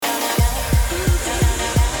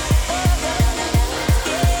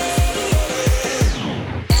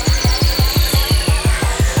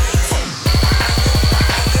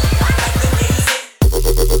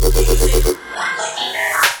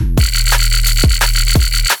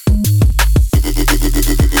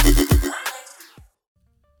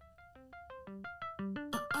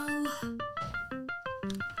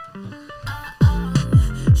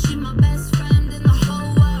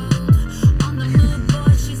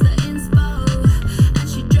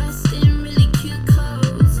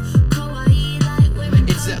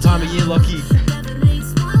time of year, Lockie.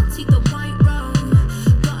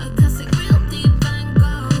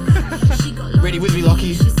 Ready with me,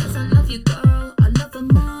 Lockie?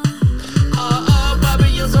 Oh, Bobby,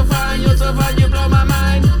 you're so fine, you blow my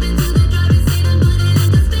mind.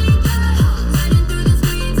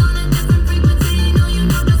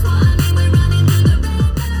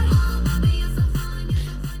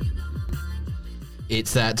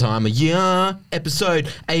 It's that time of year, episode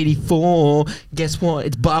 84. Guess what?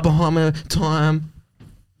 It's Barbenheimer time.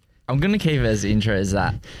 I'm gonna keep it as the intro as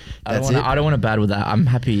that. I That's don't want to battle with that. I'm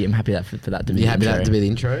happy that for that to be. You the happy intro. that to be the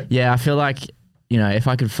intro? Yeah, I feel like, you know, if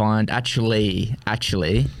I could find actually, I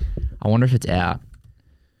wonder if it's out.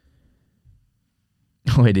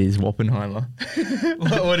 Oh, it is Woppenheimer.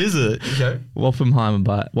 What is it? Okay.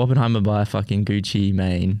 Woppenheimer by fucking Gucci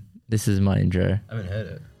Mane. This is my intro. I haven't heard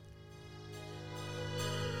it.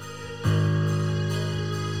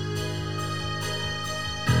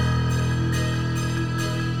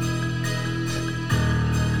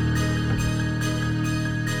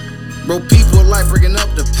 Bro, people like bringing up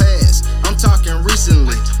the past. I'm talking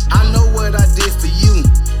recently. I know what I did for you,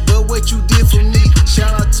 but what you did for me.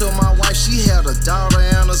 Shout out to my wife, she had a daughter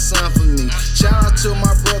and a son for me. Shout out to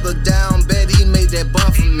my brother down bad, he made that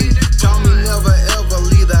bump for me. Taught me never ever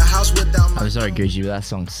leave the house without my. I'm sorry, Gucci, but that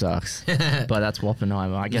song sucks. But that's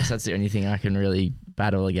Woppenheimer. I guess that's the only thing I can really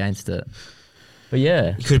battle against it. But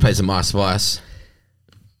yeah. You could have played some Ice Spice.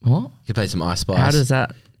 What? You could play some Ice Spice. How does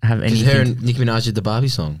that have anything? Her and Nicki Minaj did the Barbie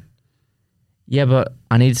song. Yeah, but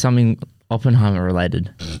I need something Oppenheimer related.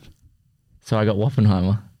 So I got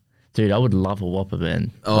Woppenheimer. Dude, I would love a Whopper, man.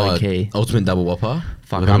 Oh, key. Ultimate Double Whopper.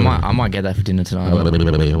 Fuck, I might get that for dinner tonight. I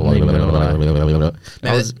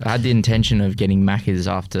had the intention of getting Macca's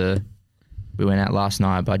after we went out last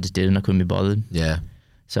night, but I just didn't. I couldn't be bothered. Yeah.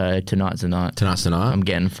 So tonight's the night. Tonight's the night. I'm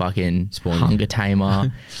getting fucking Spawn. Hunger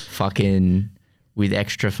Tamer, fucking with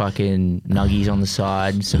extra fucking nuggies on the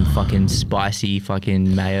side, some fucking spicy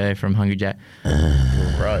fucking mayo from Hungry Jack.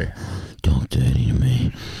 Bro. Talk dirty to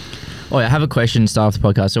me. Oh, yeah, I have a question to start off the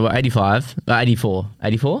podcast. So we're 84.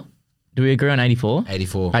 84? Do we agree on 84?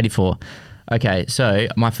 84. 84. Okay, so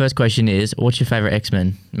my first question is, what's your favourite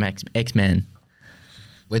X-Men? X-Men?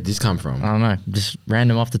 Where'd this come from? I don't know. Just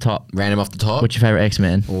random off the top. Random off the top? What's your favourite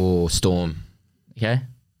X-Men? Or Storm? Okay.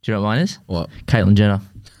 Do you know what mine is? What? Caitlyn Jenner.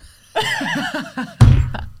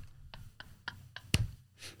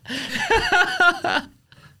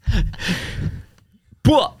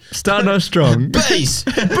 Starting off strong. Base!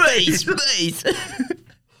 Base!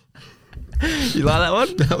 You like that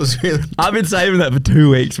one? That was really... I've been saving that for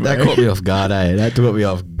 2 weeks, bro. That caught me off guard, eh? That caught me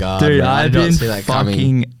off guard. Dude, bro. I I've did not been see that coming.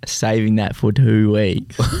 fucking saving that for 2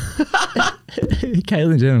 weeks.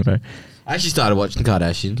 Caitlyn Jenner, bro. I actually started watching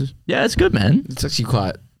Kardashians. Yeah, it's good, man. It's actually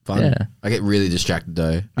quite fun. Yeah. I get really distracted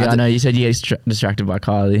though. Yeah, I know. You said you get distracted by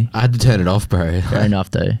Kylie. I had to turn it off, bro. Fair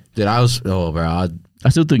enough, though. Dude, I was... Oh, bro. I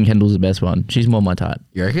still think Kendall's the best one. She's more my type.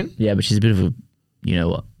 You reckon? Yeah, but she's a bit of a... You know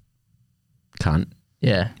what? Cunt.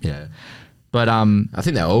 Yeah. Yeah. But I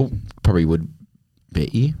think they all probably would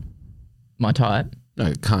bet you. my type.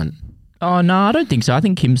 No, cunt. Oh, no, I don't think so. I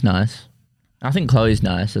think Kim's nice. I think Chloe's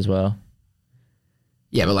nice as well.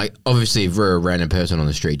 Yeah, but like, obviously, if we're a random person on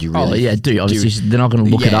the street, you really... Oh, yeah, dude. Obviously, they're not going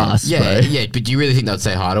to look at us, Yeah, bro. yeah, but do you really think they'd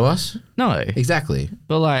say hi to us? No. Exactly.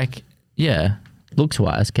 But, like, yeah,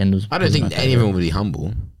 looks-wise, Kendall's... I don't think any of them would be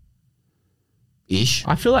humble. Ish.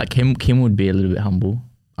 I feel like Kim would be a little bit humble.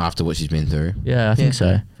 After what she's been through. Yeah, I think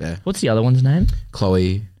so. Fair. What's the other one's name?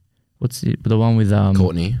 Chloe. What's the one with...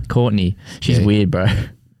 Courtney. Courtney. She's Yeah. weird, bro.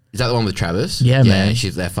 Is that the one with Travis? Yeah, man.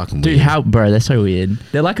 They're fucking Dude, weird. bro, they're so weird.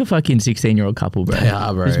 They're like a fucking 16-year-old couple, bro. They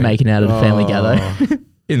are, bro. Just making out at a family Oh. gather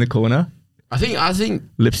in the corner. I think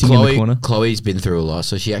Lip sync in the corner. Chloe's been through a lot,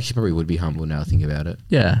 so she actually probably would be humble now. Think about it.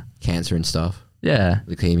 Yeah. Cancer and stuff. Yeah.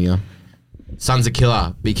 Leukemia. Sun's a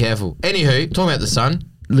killer. Be careful. Anywho, talking about the sun.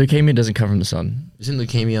 Leukemia doesn't come from the sun. Isn't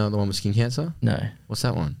leukemia the one with skin cancer? No. What's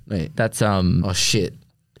that one? Wait. That's Oh shit.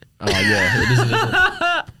 Oh yeah. It isn't.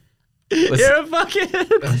 You're a fucking...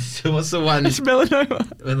 What's the one? It's melanoma.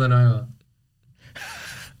 Melanoma.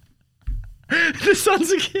 The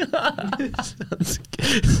sun's a killer.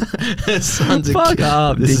 Sun's a Fuck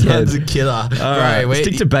up, The dickhead. sun's a killer. Alright, Bro,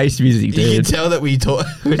 stick to bass music, you can dude. tell that we're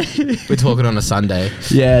talking on a Sunday.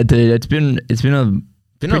 Yeah, dude. It's been a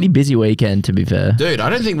pretty busy weekend, to be fair. Dude, I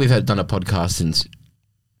don't think we've done a podcast since...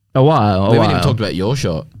 A while. we haven't even talked about your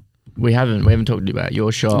shot. We haven't talked about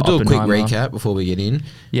your shot. We'll do a quick Oppenheimer. recap before we get in.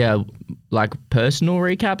 Yeah, like personal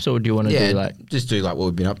recaps, or do you want to do like... just do like what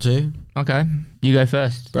we've been up to. Okay, you go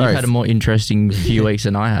first. Bro, You've had a more interesting few weeks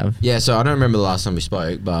than I have. Yeah, so I don't remember the last time we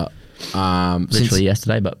spoke, but Literally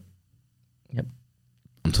yesterday, but... Yep.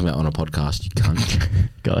 I'm talking about on a podcast. You can't.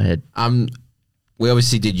 Go ahead. We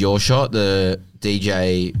obviously did Your Shot, the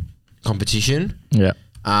DJ competition. Yeah.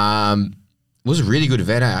 It was a really good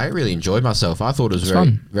event. I really enjoyed myself. I thought it was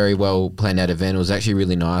fun. very well planned out event. It was actually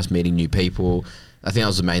really nice meeting new people. I think that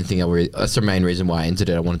was the main thing. That's the main reason why I entered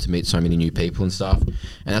it. I wanted to meet so many new people and stuff, and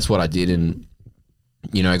that's what I did. And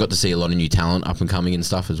I got to see a lot of new talent up and coming and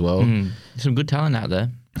stuff as well. Some good talent out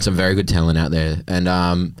there. Some very good talent out there, and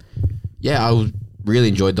I really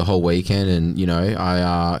enjoyed the whole weekend. And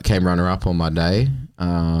I came runner up on my day.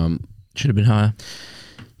 Should have been higher.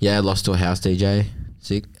 Yeah, lost to a house DJ.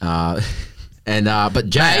 Sick. But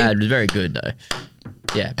Jay, It was very good though.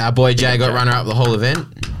 Yeah. our boy Jay got runner up the whole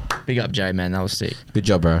event. Big up Jay, man. That was sick. Good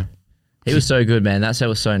job, bro. He was so good, man. That set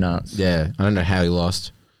was so nuts. Yeah, I don't know how he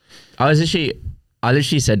lost. I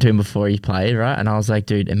literally said to him before he played, right? And I was like,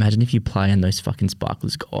 dude, imagine if you play and those fucking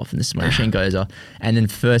sparklers go off and the smoke machine goes off. And then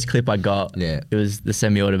first clip I got, it was the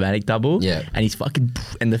semi-automatic double. Yeah. And he's fucking,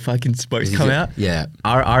 and the fucking smokes come out. Yeah.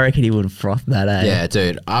 I reckon he would have frothed that, eh? Yeah,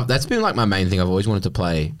 dude. That's been like my main thing. I've always wanted to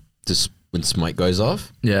play just when smoke goes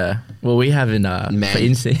off. Yeah. Well, we have in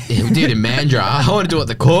instinct. Yeah, we did in Mandra. I want to do it at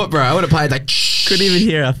the court, bro. I want to play like. Couldn't even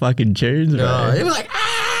hear our fucking tunes, bro. No, it was like.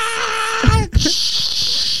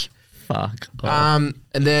 Fuck. And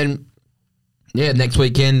then, next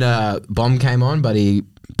weekend, Bomb came on, but he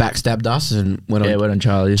backstabbed us and went on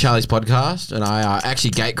Charlie's podcast, and I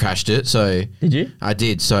actually gate crashed it. So did you? I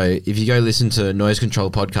did. So if you go listen to Noise Control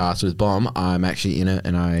podcast with Bomb, I'm actually in it,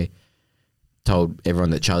 and I told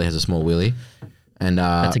everyone that Charlie has a small wheelie, and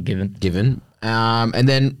that's a given. And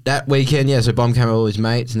then that weekend, so Bomb came with all his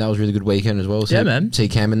mates, and that was a really good weekend as well. So yeah, man. See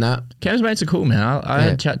Cam in that. Cam's mates are cool, man. I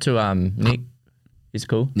had a chat to Nick. He's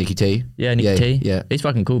cool. Nicky T. Yeah, Nicky T. Yeah. He's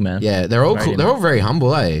fucking cool, man. Yeah, they're all cool. They're all very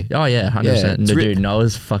humble, eh? Oh, yeah, 100%. The dude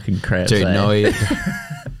Noah's fucking crap. Dude, Noah.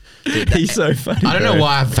 He's so funny. I don't know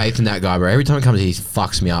why I have faith in that guy, bro. Every time he comes, he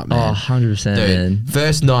fucks me up, man. Oh, 100%, dude, man.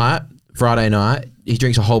 First night, Friday night, he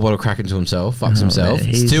drinks a whole bottle of crack into himself, fucks himself,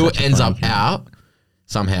 man, still ends up out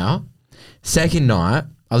somehow. Second night,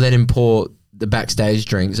 I let him pour the backstage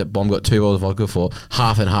drinks that Bomb got 2 bottles of vodka for,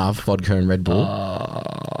 half and half, vodka and Red Bull.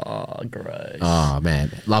 Oh, gross. Oh,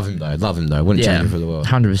 man. Love him, though. Wouldn't change him for the world.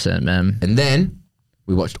 100%, man. And then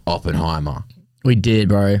we watched Oppenheimer. We did,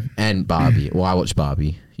 bro. And Barbie. Well, I watched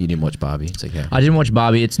Barbie. You didn't watch Barbie. It's okay. I didn't watch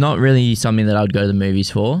Barbie. It's not really something that I would go to the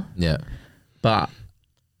movies for. Yeah. But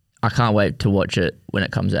I can't wait to watch it when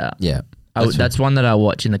it comes out. Yeah. That's one that I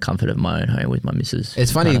watch in the comfort of my own home with my missus.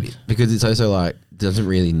 It's funny because it's also like, doesn't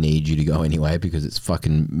really need you to go anyway because it's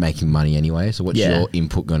fucking making money anyway. So what's your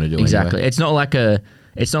input going to do exactly. anyway? It's not like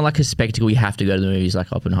a spectacle you have to go to the movies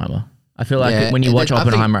like Oppenheimer. I feel like when you watch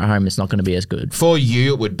Oppenheimer at home, it's not going to be as good. For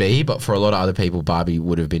you, it would be, but for a lot of other people, Barbie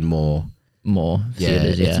would have been more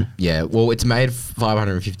theaters, yeah. Well, it's made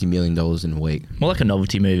 $550 million in a week. More like a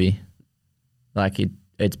novelty movie. Like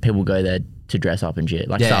it's people go there to dress up and shit,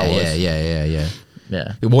 like Star Wars.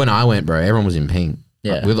 Yeah. When I went, bro, everyone was in pink.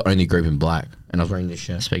 Yeah. Like, we were the only group in black, and I was wearing this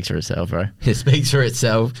shirt. Speaks for itself, bro. It speaks for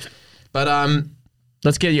itself. But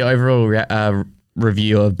let's get your overall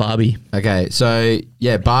review of Barbie. Okay, so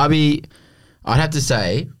Barbie, I'd have to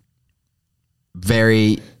say,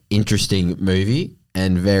 very interesting movie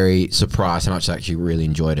and very surprised how much I actually really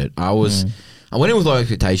enjoyed it. I went in with low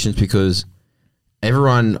expectations because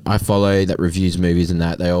everyone I follow that reviews movies and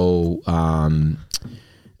that, they all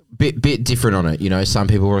bit different on it. Some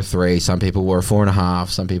people were a 3, some people were a 4.5,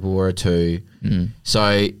 some people were a 2.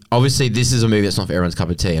 So obviously this is a movie that's not for everyone's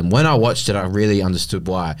cup of tea. And when I watched it, I really understood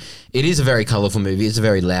why. It is a very colourful movie. It's a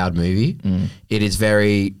very loud movie. It is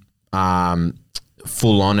very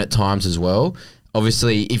full on at times as well.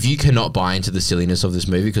 Obviously, if you cannot buy into the silliness of this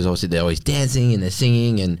movie, because obviously they're always dancing and they're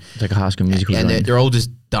singing and it's like a High School Musical, and they're all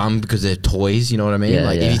just dumb because they're toys. You know what I mean?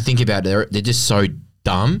 Yeah, if you think about it, they're just so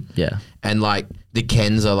dumb. Yeah. And like the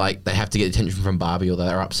Kens are like, they have to get attention from Barbie or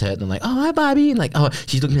they're upset and like, oh, hi Barbie. And like, oh,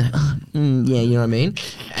 she's looking like, yeah, you know what I mean?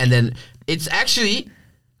 And then it's actually,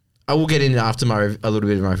 I will get into after a little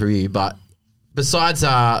bit of my review, but besides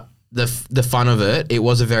the fun of it, it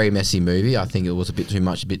was a very messy movie. I think it was a bit too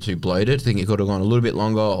much, a bit too bloated. I think it could have gone a little bit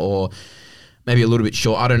longer or maybe a little bit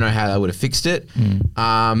short. I don't know how they would have fixed it.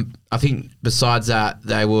 I think besides that,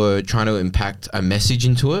 they were trying to impact a message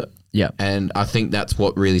into it. Yeah. And I think that's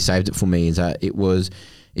what really saved it for me is that it was,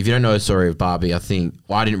 if you don't know the story of Barbie, I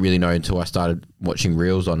didn't really know until I started watching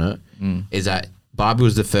reels on it, is that Barbie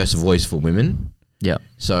was the first voice for women. Yeah.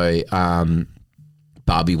 So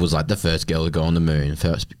Barbie was like the first girl to go on the moon,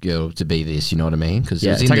 first girl to be this, you know what I mean? Because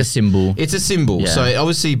it's like a symbol. It's a symbol. Yeah. So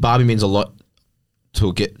obviously Barbie means a lot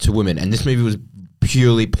to women. And this movie was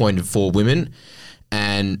purely pointed for women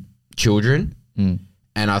and children.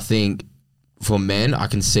 And I think for men, I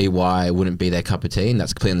can see why it wouldn't be their cup of tea, and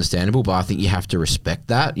that's completely understandable. But I think you have to respect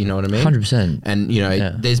that. You know what I mean? 100%. And you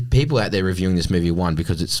know, there's people out there reviewing this movie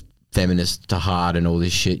because it's feminist to hard and all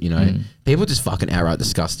this shit. You know, people just fucking outright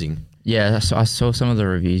disgusting. Yeah, I saw some of the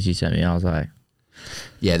reviews you sent me. I was like,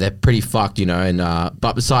 yeah, they're pretty fucked. You know, and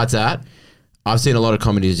but besides that, I've seen a lot of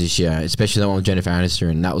comedies this year, especially that one with Jennifer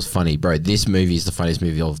Aniston, and that was funny, bro. This movie is the funniest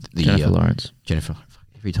movie of the year. Jennifer Lawrence. Jennifer.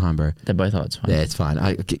 Every time, bro. They're both hot. It's fine. Yeah, it's fine.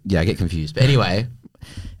 I get confused. But anyway,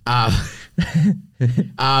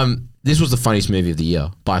 this was the funniest movie of the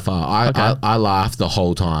year by far. I laughed the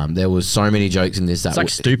whole time. There was so many jokes in this. It's like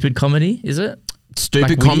stupid comedy, is it?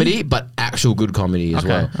 Stupid like comedy, but actual good comedy as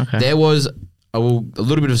well. Okay. There was a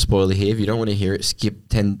little bit of a spoiler here. If you don't want to hear it, skip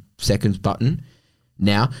 10 seconds button.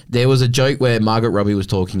 Now, there was a joke where Margot Robbie was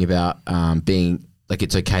talking about being... like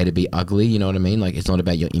it's okay to be ugly, you know what I mean? Like it's not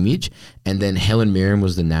about your image. And then Helen Mirren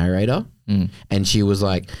was the narrator, and she was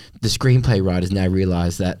like, the screenplay writers now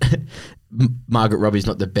realize that Margot Robbie's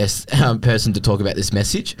not the best person to talk about this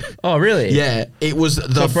message. Oh, really? Yeah, it was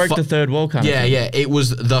so it broke the third wall kind of thing. Yeah, it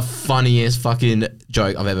was the funniest fucking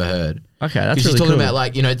joke I've ever heard. Okay, that's really she's talking cool. about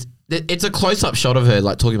like, you know, it's a close up shot of her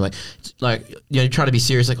like talking like you know, trying to be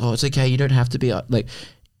serious, like, oh, it's okay, you don't have to be like.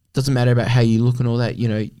 Doesn't matter about how you look and all that, you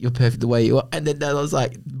know, you're perfect the way you are. And then I was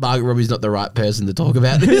like, Margot Robbie's not the right person to talk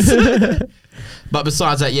about this. But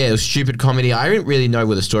besides that, yeah, it was stupid comedy. I didn't really know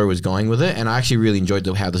where the story was going with it, and I actually really enjoyed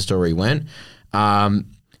how the story went. I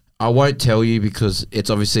won't tell you because it's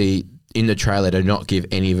obviously in the trailer to not give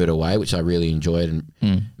any of it away, which I really enjoyed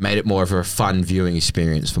and made it more of a fun viewing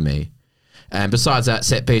experience for me. And besides that,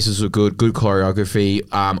 set pieces were good choreography.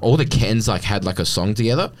 All the Kens like had like a song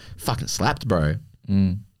together. Fucking slapped, bro.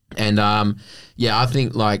 And yeah, I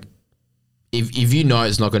think like if you know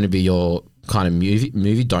it's not going to be your kind of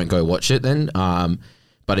movie, don't go watch it then.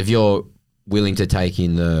 But if you're willing to take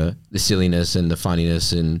in the silliness and the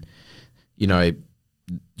funniness and, you know,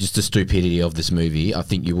 just the stupidity of this movie, I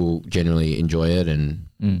think you will generally enjoy it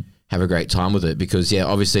and have a great time with it. Because yeah,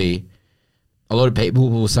 obviously a lot of people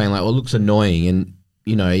were saying like, oh, it looks annoying. And,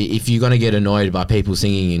 you know, if you're going to get annoyed by people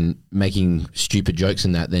singing and making stupid jokes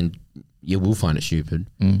and that, then you will find it stupid.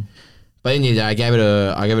 But in the day, I gave it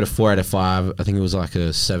a 4 out of 5. I think it was like a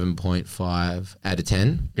 7.5 out of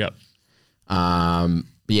 10. Yep. But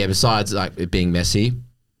yeah, besides like it being messy,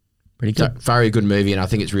 pretty good. Very good movie, and I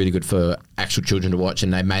think it's really good for actual children to watch,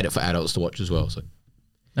 and they made it for adults to watch as well. So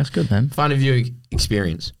that's good, man. Fun viewing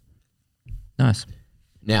experience. Nice.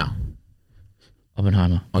 Now,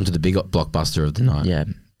 Oppenheimer. Onto the big blockbuster of the night. Yeah.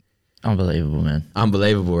 Unbelievable, man.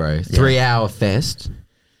 Unbelievable, bro. 3-hour fest.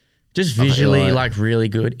 Just visually, like really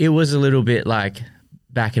good. It was a little bit like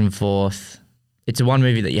back and forth. It's one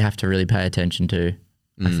movie that you have to really pay attention to,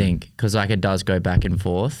 I think, because like it does go back and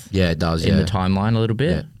forth. Yeah, it does. In the timeline a little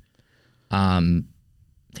bit. Yeah. I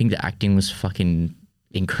think the acting was fucking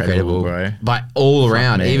incredible, bro. But all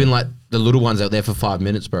around, even like the little ones out there for 5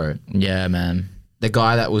 minutes, bro. Yeah, man. The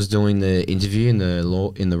guy that was doing the interview in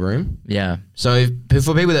the room. Yeah. So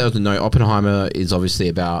for people that don't know, Oppenheimer is obviously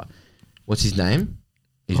about what's his name?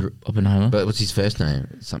 Oppenheimer. But what's his first name?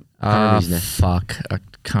 Fuck. I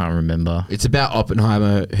can't remember. It's about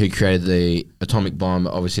Oppenheimer, who created the atomic bomb,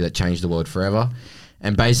 obviously that changed the world forever.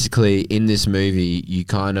 And basically in this movie, you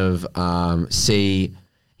kind of see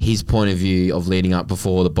his point of view of leading up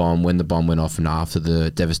before the bomb, when the bomb went off, and after the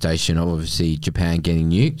devastation of obviously Japan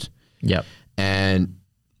getting nuked. Yep. And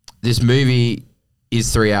this movie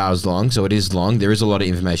is 3 hours long, so it is long. There is a lot of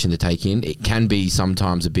information to take in. It can be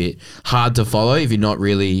sometimes a bit hard to follow if you're not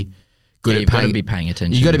really good at got to be paying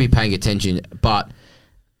attention. You got to be paying attention, but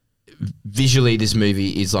visually this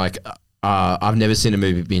movie is like I've never seen a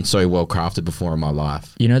movie being so well crafted before in my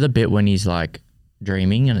life. You know the bit when he's like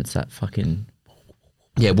dreaming and it's that fucking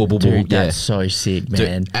dude, that's so sick,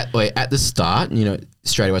 man. Dude, at the start, you know,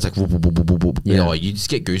 straight away it's like you know, you just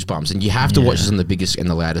get goosebumps, and you have to watch this on the biggest and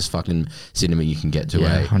the loudest fucking cinema you can get to.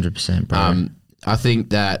 100%, bro. I think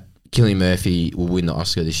that Cillian Murphy will win the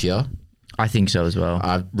Oscar this year. I think so as well.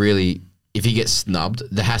 If he gets snubbed,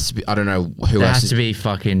 there has to be, I don't know who else. There has to be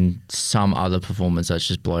fucking some other performance that's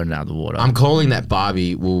just blown out of the water. I'm calling that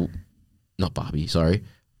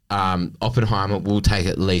Oppenheimer will take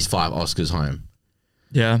at least 5 Oscars home.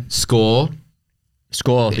 Yeah. Score,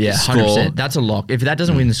 yeah, 100%. That's a lock. If that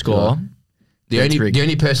doesn't win the score, the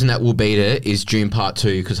only person that will beat it is Dune Part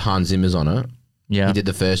 2 because Hans Zimmer's on it. Yeah. He did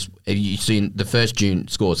the first. You've seen the first Dune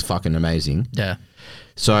score is fucking amazing. Yeah.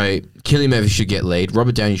 So Cillian Murphy should get lead.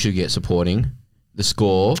 Robert Downey should get supporting. The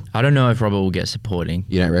score. I don't know if Robert will get supporting.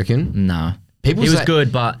 You don't reckon? No. He was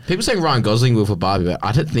good, but people saying Ryan Gosling will for Barbie, but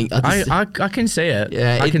I don't think I can see it.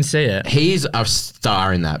 Yeah, I can see it. He's a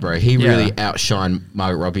star in that, bro. He really outshined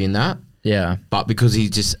Margot Robbie in that. Yeah, but because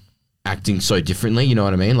he's just acting so differently, you know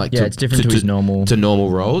what I mean? Like, it's different to his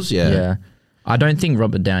normal roles. Yeah. I don't think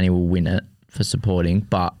Robert Downey will win it for supporting,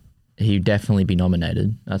 but he'd definitely be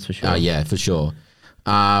nominated. That's for sure. Yeah, for sure.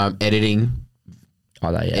 Editing.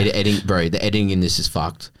 Editing, bro. The editing in this is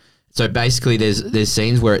fucked. So basically, there's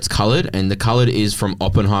scenes where it's colored, and the colored is from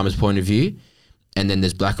Oppenheimer's point of view, and then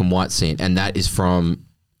there's black and white scene, and that is from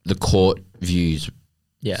the court views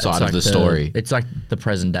side of the story. It's like the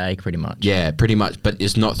present day, pretty much. Yeah, pretty much, but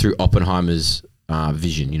it's not through Oppenheimer's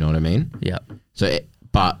vision. You know what I mean? Yeah. So,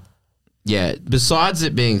 besides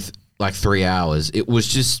it being like 3 hours, it was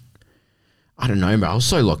just, I don't know, bro. I was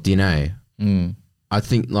so locked in, I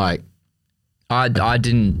think like I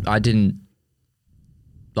didn't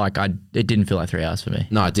like it didn't feel like 3 hours for me.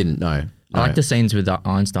 No, I didn't. No. I like the scenes with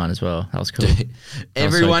Einstein as well. That was cool.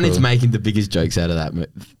 Everyone is making the biggest jokes out of that.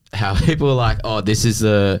 How people are like, "Oh, this is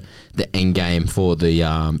the end game for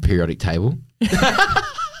the periodic table."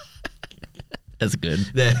 That's good.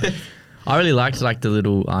 I really liked like the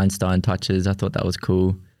little Einstein touches. I thought that was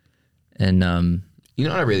cool. And you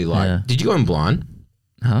know what I really like? Yeah. Did you go in blind?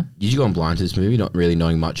 Huh? Did you go in blind to this movie, not really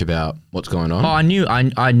knowing much about what's going on? Oh, I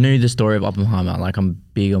knew the story of Oppenheimer. Like, I'm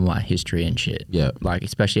big on like history and shit. Yeah. Like,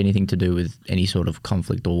 especially anything to do with any sort of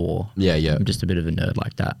conflict or war. Yeah, yeah. I'm just a bit of a nerd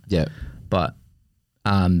like that. Yeah. But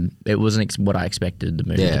it wasn't what I expected the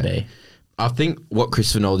movie to be. I think what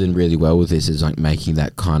Christopher Nolan did really well with this is like making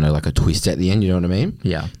that kind of like a twist at the end. You know what I mean?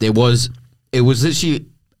 Yeah. It was literally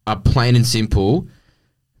a plain and simple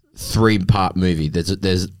 3-part movie. There's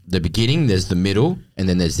the beginning, there's the middle, and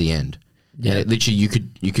then there's the end. Yeah. And it literally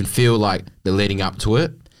you can feel like they're leading up to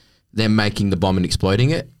it, them making the bomb and exploding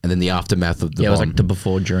it, and then the aftermath of the bomb. Yeah, it was like the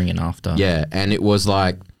before, during, and after. Yeah, and it was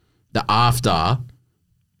like the after.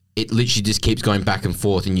 It literally just keeps going back and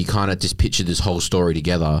forth, and you kind of just picture this whole story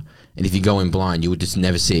together. And if you go in blind, you would just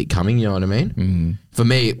never see it coming. You know what I mean? Mm-hmm. For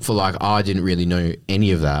me, I didn't really know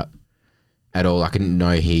any of that at all. I didn't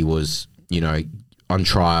know he was, on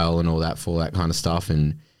trial and all that for that kind of stuff,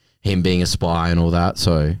 and him being a spy and all that.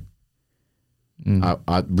 So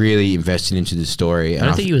I really invested into the story. I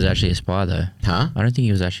don't think he was actually a spy though. Huh? I don't think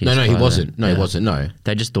he was actually. No, he wasn't. No, he wasn't. No,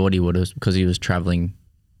 they just thought he would have because he was traveling.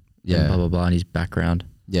 Yeah, blah blah blah in his background.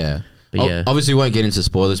 Yeah, but obviously we won't get into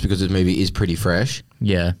spoilers because this movie is pretty fresh.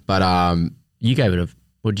 Yeah, but you gave it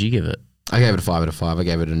what did you give it? I gave it a 5 out of 5. I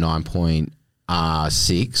gave it a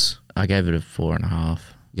 9.6. I gave it a 4.5.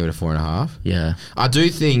 Give it a 4.5. Yeah, I do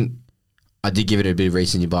think I did give it a bit of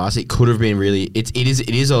recency bias. It could have been really. It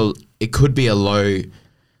could be a low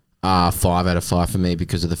 5 out of 5 for me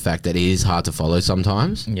because of the fact that it is hard to follow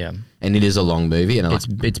sometimes. Yeah, and it is a long movie, and it's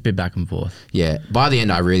a bit back and forth. Yeah, by the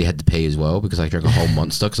end I really had to pee as well because I drank a whole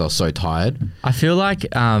monster because I was so tired. I feel like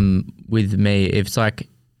with me, it's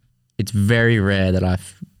very rare that I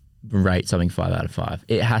rate something 5 out of 5.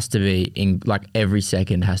 It has to be in like every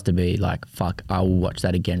second has to be like fuck. I will watch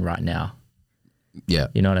that again right now. Yeah,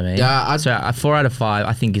 you know what I mean. Yeah, so a 4 out of 5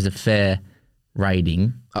 I think is a fair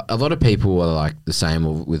rating. A lot of people are like the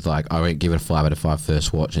same with like I won't give it a 5 out of 5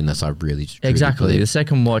 first watch unless I really exactly. The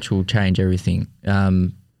second watch will change everything.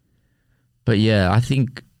 But yeah, I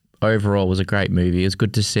think overall it was a great movie. It was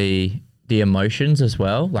good to see the emotions as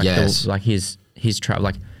well. Like his travel.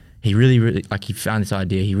 Like he really like he found this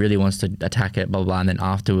idea. He really wants to attack it. Blah blah. And then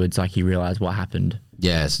afterwards, like he realized what happened.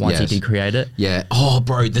 Yes. Once he did create it. Yeah. Oh,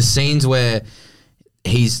 bro, the scenes where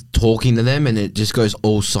he's talking to them and it just goes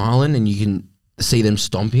all silent and you can see them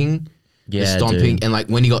stomping. Yeah, stomping, dude. and like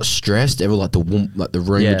when he got stressed, everyone the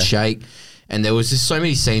room would shake, and there was just so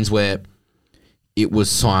many scenes where it was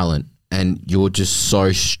silent, and you're just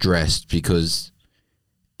so stressed because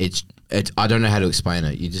it's. I don't know how to explain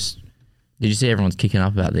it. Did you see everyone's kicking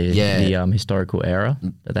up about the historical era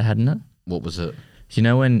that they had in it? What was it? So you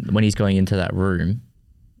know when he's going into that room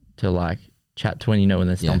to like chat to when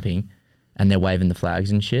they're stomping, and they're waving the flags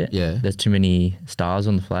and shit. Yeah, there's too many stars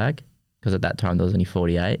on the flag. Because at that time there was only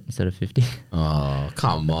 48 instead of 50. Oh,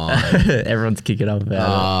 come on. Everyone's kicking up about it.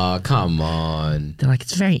 Oh, come on. They're like,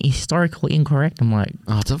 it's very historically incorrect. I'm like,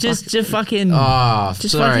 just fucking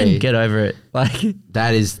get over it. Like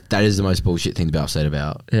that is the most bullshit thing to be upset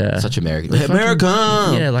about. Yeah. Such American.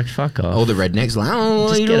 America! Yeah, like fuck off. All the rednecks like,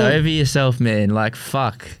 just get over yourself, man. Like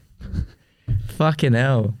fuck. Fucking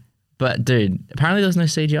hell. But dude, apparently there was no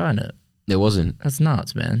CGI in it. There wasn't. That's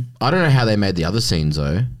nuts, man. I don't know how they made the other scenes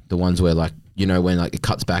though. The ones where like when like it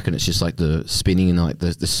cuts back and it's just like the spinning and like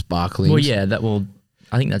the sparkling. Well, yeah,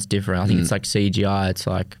 I think that's different. I think it's like CGI. It's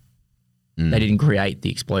like They didn't create the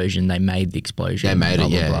explosion; they made the explosion. They made it,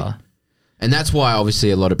 yeah. Blah. And that's why obviously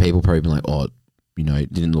a lot of people probably been like, oh, you know,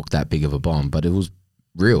 it didn't look that big of a bomb, but it was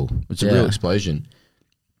real. It's a real explosion.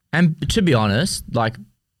 And to be honest, like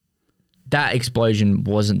that explosion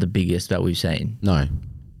wasn't the biggest that we've seen. No.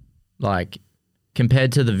 Like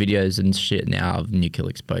compared to the videos and shit now of nuclear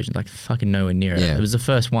explosions, like fucking nowhere near it. It was the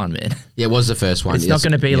first one, man. Yeah, it was the first one. It's not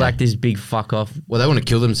going to be like this big fuck off. Well, they want to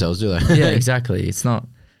kill themselves, do they? Yeah, exactly. It's not.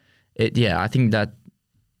 I think that.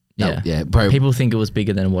 Yeah, bro. People think it was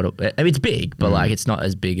bigger than what I mean, it's big, but like it's not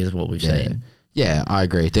as big as what we've seen. Yeah, I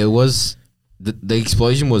agree. There was the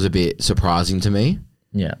explosion was a bit surprising to me.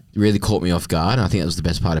 Yeah, it really caught me off guard. And I think that was the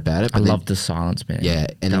best part about it. But I loved the silence, man. Yeah,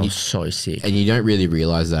 and that was so sick. And you don't really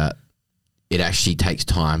realize that it actually takes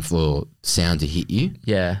time for sound to hit you.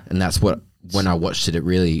 Yeah, and that's what when I watched it, it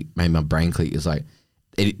really made my brain click. It's like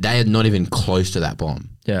they are not even close to that bomb.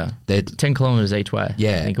 Yeah, they're 10 kilometers each way.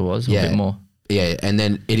 Yeah, I think it was a bit more. Yeah, and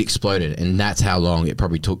then it exploded, and that's how long it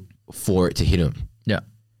probably took for it to hit him. Yeah.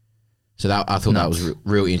 So that I thought that was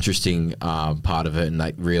real interesting part of it, and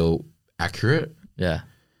like real accurate. Yeah.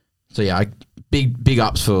 So yeah, big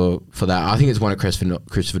ups for that. I think it's one of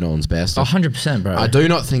Christopher Nolan's best. 100%, bro. I do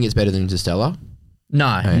not think it's better than Interstellar. No.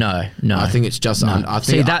 I think it's just. No. I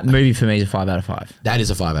think that movie for me is a 5 out of 5. That is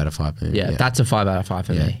a 5 out of 5 movie. Yeah, that's a 5 out of 5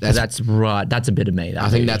 for me. That's right. That's a bit of me. I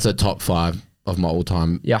think that's a top 5 of my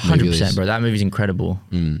all-time. Yeah, 100%, bro. That movie's incredible.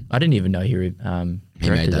 I didn't even know he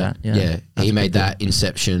directed that. Yeah, he made that.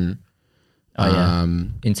 Inception. Oh yeah,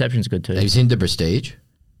 Inception's good too. Have you seen The Prestige?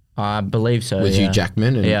 I believe so. With Hugh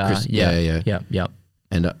Jackman and Chris, yeah.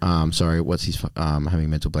 And sorry, what's his? I'm having a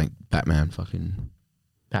mental blank. Batman, fucking.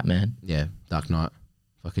 Batman. Yeah, Dark Knight,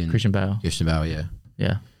 fucking. Christian Bale. Yeah.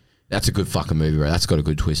 Yeah. That's a good fucking movie, bro. That's got a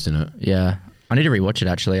good twist in it. Yeah. I need to rewatch it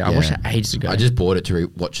actually. I watched it ages ago. I just bought it to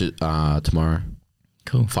rewatch it tomorrow.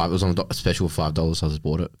 Cool. It was on a special $5, so I just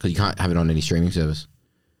bought it because you can't have it on any streaming service.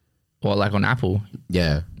 What, like on Apple?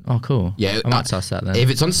 Yeah. Oh, cool. Yeah, I might suss that then. If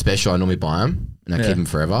it's on special, I normally buy them and I keep them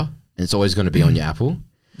forever, and it's always going to be on your Apple.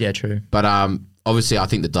 Yeah, true. But obviously, I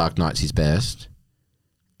think The Dark Knight's his best,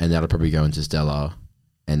 and that'll probably go into Stellar,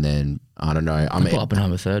 and then I don't know. I'll put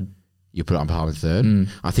Oppenheimer third. You put Oppenheimer third.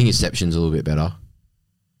 I think Inception's a little bit better.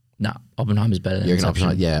 No, Oppenheimer's better than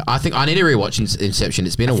Inception. Yeah, I think I need to rewatch Inception.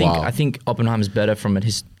 It's been a while. I think Oppenheimer's better from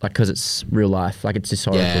because it's real life, like it's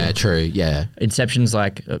historical. Yeah, true. Yeah, Inception's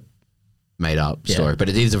like a made up story, but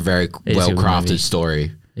it is a very well crafted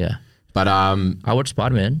story. Yeah, but I watched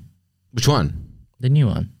Spider-Man. Which one? The new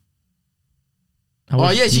one.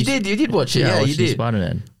 Yes, you did. You did watch it. Yeah, you did.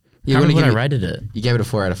 Spider-Man. I can't remember what I rated it. You gave it a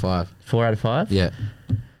 4 out of 5. 4 out of 5? Yeah.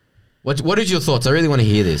 What is your thoughts? I really want to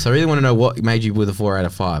hear this. I really want to know what made you with a 4 out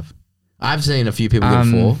of 5. I've seen a few people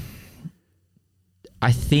give 4.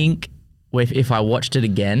 I think if I watched it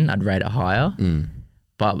again, I'd rate it higher.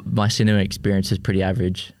 But my cinema experience is pretty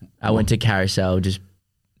average. I went to Carousel, just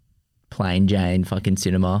plain Jane fucking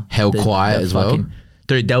cinema. Hell quiet as well.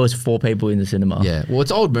 Dude, there was 4 people in the cinema. Yeah. Well,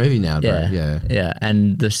 it's an old movie now, bro. Yeah.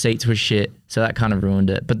 And the seats were shit, so that kind of ruined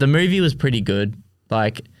it. But the movie was pretty good.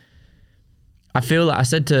 Like, I feel like I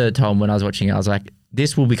said to Tom when I was watching it, I was like,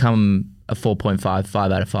 this will become a 4.5,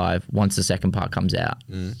 5 out of 5 once the second part comes out.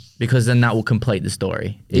 Because then that will complete the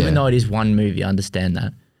story. Even though it is one movie, I understand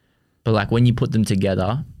that. But like when you put them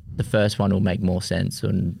together, the first one will make more sense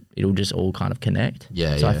and it'll just all kind of connect.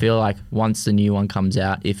 So I feel like once the new one comes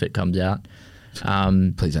out, if it comes out,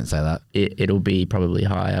 please don't say that. It'll be probably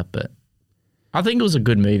higher, but I think it was a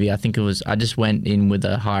good movie. I just went in with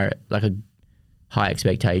a high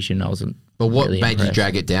expectation. I wasn't. But what really made impressed. you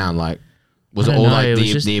drag it down? Like, was it all like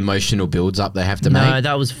the emotional builds up they have to make? No,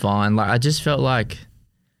 that was fine. Like, I just felt like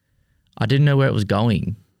I didn't know where it was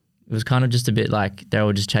going. It was kind of just a bit like they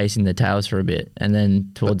were just chasing their tails for a bit, and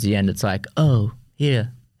then towards the end, it's like, oh,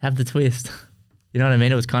 here, have the twist. You know what I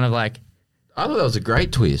mean? It was kind of like. I thought that was a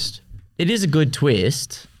great twist. It is a good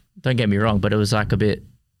twist. Don't get me wrong, but it was like a bit.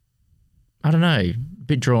 I don't know, a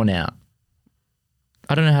bit drawn out.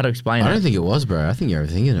 I don't know how to explain it. I don't think it was, bro. I think you're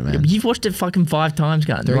overthinking it, man. You've watched it fucking 5 times,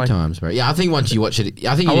 Gun. 3 times, bro. Yeah, I think once you watch it,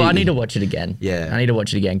 I think. I need to watch it again. Yeah, I need to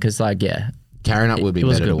watch it again because, like, Carrying Up would be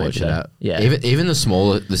better to watch it at. Yeah, even the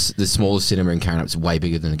smallest cinema in Carrying Up is way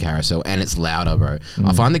bigger than the Carousel, and it's louder, bro.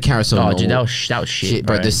 I find the Carousel. Oh, dude, that was shit,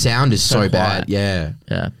 bro. The sound is so bad. Yeah,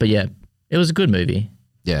 but it was a good movie.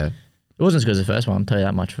 Yeah. It wasn't as good as the first one, I'll tell you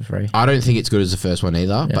that much for free. I don't think it's good as the first one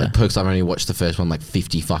either, but because I've only watched the first one like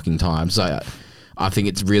 50 fucking times, so I think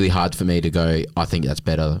it's really hard for me to go, I think that's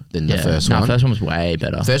better than the first one. No, the first one was way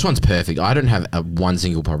better. First one's perfect. I don't have one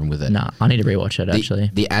single problem with it. No, I need to rewatch it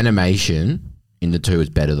actually. The animation in the 2 is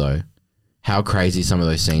better though. how crazy some of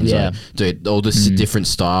those scenes are. Dude, all the different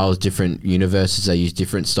styles, different universes, they use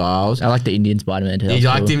different styles. I like the Indian Spider-Man too. You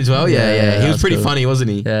liked him as well? Yeah. He was pretty funny,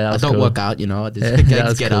 wasn't he? Yeah, I don't work out, you know. I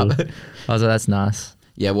just get up. I was like, that's nice.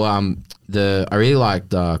 Yeah, well, I really liked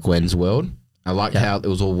Gwen's world. I liked how it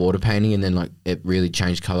was all water painting, and then like it really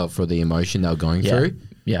changed color for the emotion they were going through.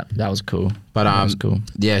 Yeah, that was cool. But that was cool.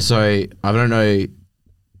 Yeah, so I don't know.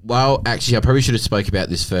 Well, actually, I probably should have spoke about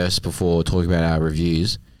this first before talking about our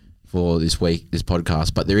reviews for this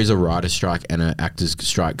podcast. But there is a writer's strike and an actors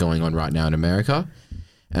strike going on right now in America,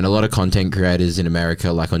 and a lot of content creators in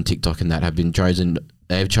America, like on TikTok and that,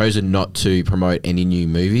 have chosen not to promote any new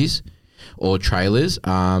movies or trailers.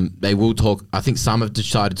 They will talk. I think some have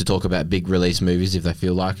decided to talk about big release movies if they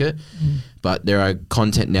feel like it. But there are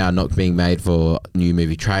content now not being made for new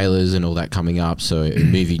movie trailers and all that coming up. So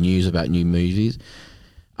movie news about new movies.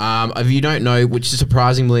 If you don't know, which is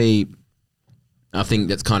surprisingly, I think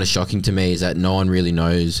that's kind of shocking to me, is that no one really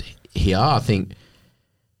knows here. I think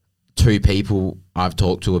 2 people I've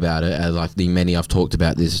talked to about it, as like the many I've talked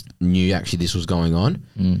about this, knew actually this was going on.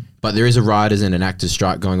 But there is a writers and an actors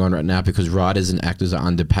strike going on right now because writers and actors are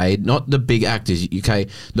underpaid. Not the big actors. Okay,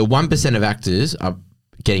 the 1% of actors are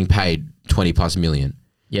getting paid 20 plus million.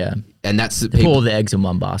 Yeah. And that's the people. Put all the eggs in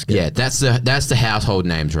one basket. Yeah, that's the household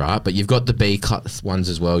names, right? But you've got the B class ones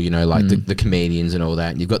as well, you know, like the comedians and all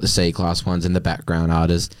that. And you've got the C class ones and the background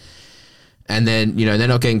artists. And then, you know, they're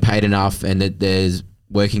not getting paid enough, and there's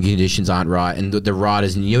working conditions aren't right. And the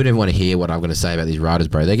writers, and you don't even want to hear what I'm going to say about these writers,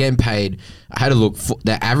 bro. They're getting paid. I had a look.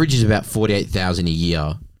 Their average is about $48,000 a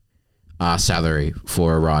year salary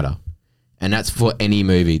for a writer. And that's for any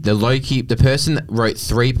movie. The person that wrote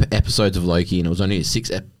 3 episodes of Loki, and it was only a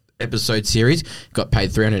 6-episode series, got paid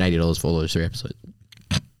 $380 for all those 3 episodes.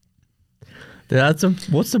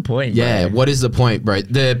 What's the point, bro? Yeah, what is the point, bro?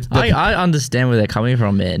 I understand where they're coming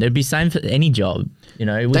from, man. It'd be same for any job. You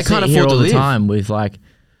know, we see it here all the time with like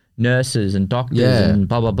nurses and doctors and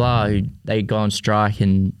blah, blah, blah, who they go on strike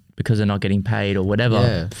and because they're not getting paid or whatever.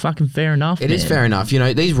 Yeah. Fucking fair enough, It is fair enough. You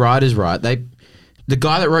know, these writers, right, the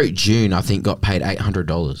guy that wrote June, I think, got paid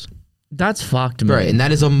 $800. That's fucked, man. Bro, and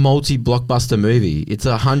that is a multi-blockbuster movie. It's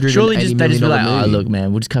 $180 Surely million they just be like, movie. oh, look,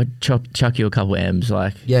 man, we'll just chuck you a couple M's.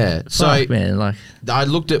 Like, yeah. Fuck, man. Like, I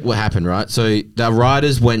looked at what happened, right? So the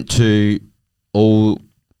writers went to all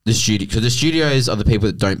the studios. So the studios are the people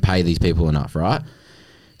that don't pay these people enough, right?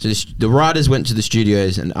 So the writers went to the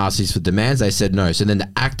studios and asked these for demands. They said no. So then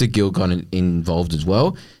the actor guild got involved as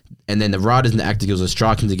well. And then the writers and the actor guilds are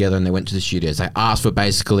striking together, and they went to the studios. They asked for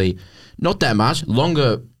basically not that much,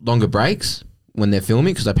 longer breaks when they're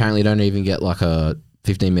filming, because apparently don't even get like a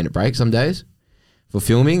 15-minute break some days for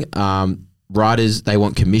filming. Writers, they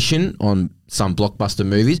want commission on some blockbuster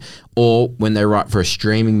movies, or when they write for a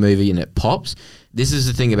streaming movie and it pops. This is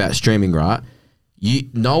the thing about streaming, right?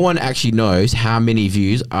 No one actually knows how many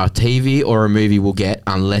views a TV or a movie will get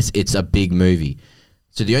unless it's a big movie.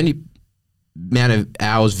 So the only amount of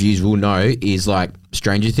hours views we'll know is like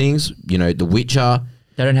Stranger Things, you know, The Witcher.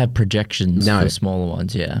 They don't have projections for smaller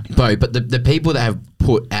ones, yeah. But the people that have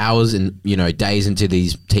put hours and, you know, days into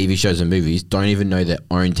these TV shows and movies don't even know their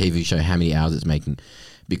own TV show how many hours it's making,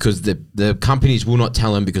 because the companies will not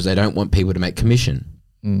tell them because they don't want people to make commission.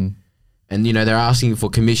 And, you know, they're asking for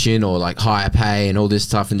commission or like higher pay and all this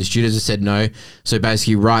stuff, and the studios have said no. So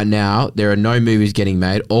basically right now there are no movies getting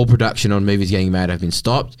made. All production on movies getting made have been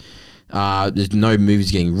stopped. There's no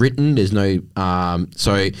movies getting written. There's no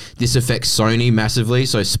so this affects Sony massively.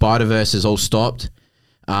 So Spider-Verse is all stopped.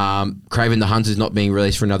 Kraven the Hunter is not being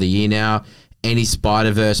released for another year now. Any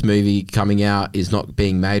Spider-Verse movie coming out is not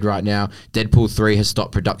being made right now. Deadpool 3 has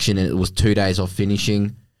stopped production, and it was 2 days off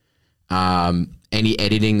finishing. Any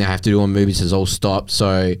editing they have to do on movies has all stopped.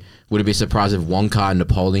 So would it be surprised if Wonka and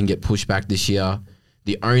Napoleon get pushed back this year?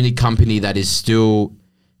 The only company that is still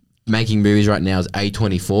making movies right now is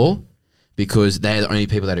A24, because they're the only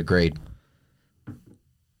people that agreed.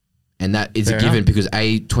 And that is a given because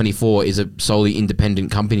A24 is a solely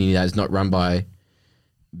independent company that is not run by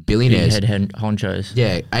billionaires. Big head honchos.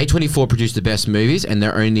 Yeah, A24 produced the best movies, and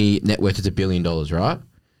their only net worth is $1 billion, right?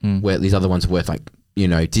 Where these other ones are worth like, you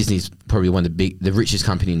know, Disney's probably one of the richest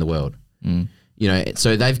company in the world. You know,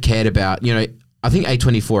 so they've cared about, you know, I think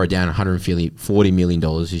A24 are down $140 million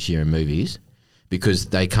this year in movies because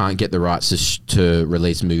they can't get the rights to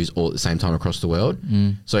release movies all at the same time across the world.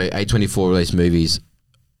 So A24 released movies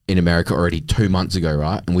in America already 2 months ago,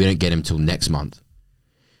 right? And we don't get them till next month.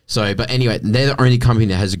 So, but anyway, they're the only company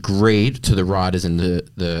that has agreed to the writers and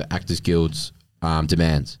the Actors Guild's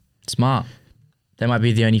demands. Smart. They might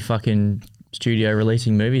be the only fucking studio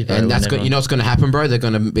releasing movies, bro. And that's you know what's going to happen, bro? They're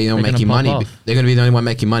going to be on making money. They're going to be the only one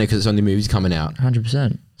making money because it's only movies coming out.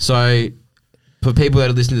 100%. So for people that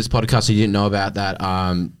are listening to this podcast who didn't know about that,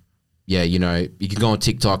 yeah, you know, you can go on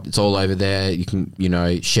TikTok. It's all over there. You can, you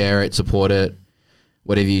know, share it, support it,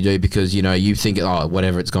 whatever you do, because, you know, you think, oh,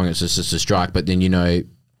 whatever it's going, it's just a strike. But then, you know,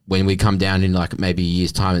 when we come down in like maybe a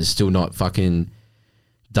year's time, it's still not fucking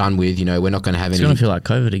done with. You know, we're not going to have anything. It's going to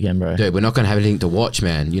feel like COVID again, bro. Dude, we're not going to have anything to watch,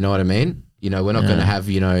 man. You know what I mean? You know, we're not going to have,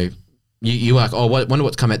 you know, you like, oh, wonder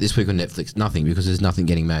what's come out this week on Netflix. Nothing, because there's nothing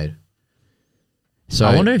getting made. So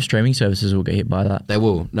I wonder if streaming services will get hit by that. They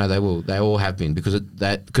will. No, they will. They all have been, because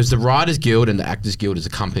the Writers Guild and the Actors Guild is a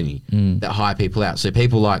company that hire people out. So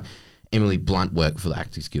people like Emily Blunt work for the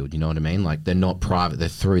Actors Guild. You know what I mean? Like, they're not private. They're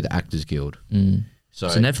through the Actors Guild. So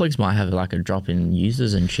Netflix might have like a drop in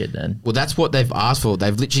users and shit then. Well, that's what they've asked for.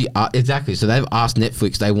 They've literally exactly. So they've asked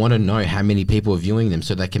Netflix. They want to know how many people are viewing them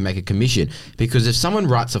so they can make a commission. Because if someone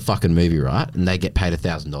writes a fucking movie, right, and they get paid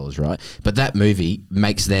 $1,000, right, but that movie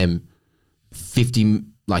makes them 50,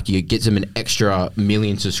 like, you gets them an extra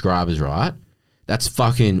million subscribers, right? That's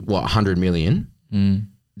fucking what, 100 million.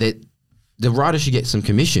 That the writer should get some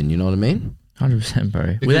commission. You know what I mean? 100%,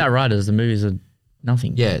 bro. Because without writers, the movies are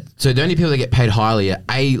nothing. Yeah. So the only people that get paid highly are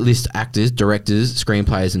A-list actors, directors,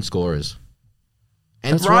 screenplayers, and scorers.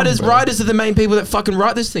 And That's writers, wrong, bro. writers are the main people that fucking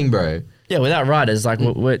write this thing, bro. Yeah, without writers, like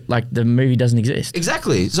like the movie doesn't exist.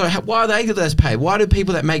 Exactly. So why are they get less paid? Why do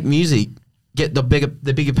people that make music get the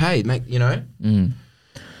bigger paid? You know.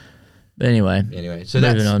 But anyway. So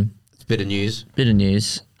moving on. It's a bit of news.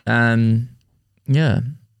 Yeah.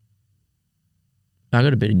 I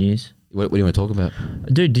got a bit of news. What do you want to talk about?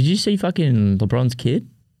 Dude, did you see fucking LeBron's kid?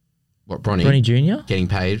 What, Bronny? Bronny Jr.? Getting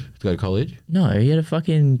paid to go to college? No, he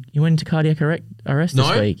went into cardiac arrest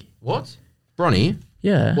this week. What? Bronny?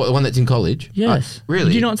 Yeah. What, the one that's in college? Yes. Really?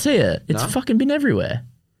 Did you not see it? It's No. fucking been everywhere.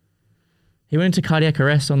 He went into cardiac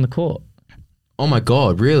arrest on the court. Oh my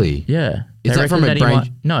God, really? Yeah. Is They that from reckon a he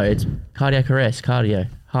brain... No, it's cardiac arrest,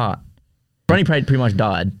 heart. Bronny pretty much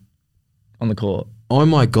died on the court. Oh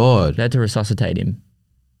my God. They had to resuscitate him.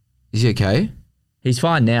 Is he okay? He's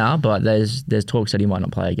fine now, but there's talks that he might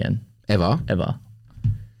not play again. Ever?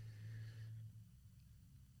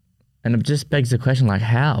 And it just begs the question, like,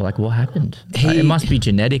 how? Like, what happened? Like, it must be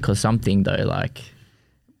genetic or something, though. Like,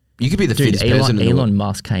 you could be the dude, fittest person in the world. Elon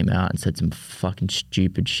Musk came out and said some fucking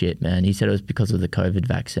stupid shit, man. He said it was because of the COVID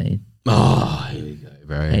vaccine. Oh, here we go,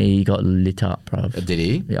 bro. And he got lit up, bro. Did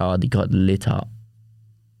he? Oh, he got lit up.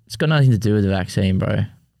 It's got nothing to do with the vaccine, bro.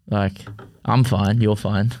 Like, I'm fine. You're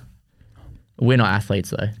fine. We're not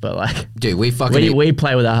athletes though, but like, dude, we fucking we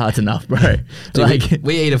play with our hearts enough, bro. Dude, like,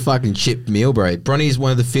 we eat a fucking chip meal, bro. Bronny's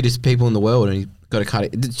one of the fittest people in the world, and he's got a cut.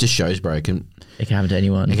 It just shows, bro. It can happen to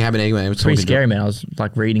anyone. It can happen to anyone. It's pretty scary, man. I was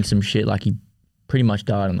like reading some shit, like he pretty much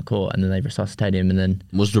died on the court, and then they resuscitated him, and then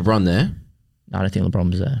was LeBron there? No, I don't think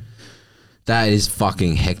LeBron was there. That is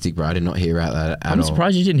fucking hectic, bro. I did not hear about that at all. I'm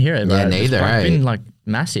surprised you didn't hear it, bro. Yeah, neither. It's been like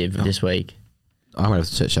massive this week. I'm gonna have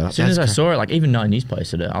to shut up. As soon as I saw it, like even 9 News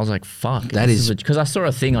posted it, I was like, "Fuck!" That is because I saw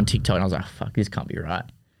a thing on TikTok and I was like, "Fuck, this can't be right."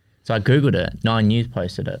 So I googled it. 9 News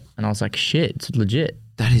posted it, and I was like, "Shit, it's legit."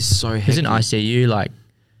 That is so hectic. He's in ICU like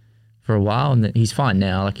for a while, and he's fine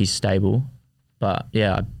now. Like he's stable, but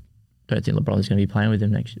yeah, I don't think LeBron's going to be playing with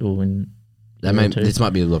him next or in. This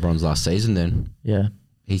might be LeBron's last season then. Yeah.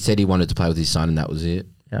 He said he wanted to play with his son, and that was it.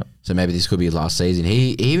 Yeah. So maybe this could be his last season.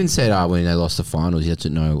 He even said when they lost the finals, he had to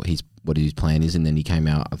know what his plan is, and then he came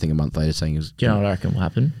out, I think, a month later saying he was... Do you know what I reckon will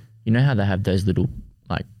happen? You know how they have those little,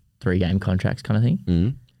 like, 3-game contracts kind of thing? Mm-hmm.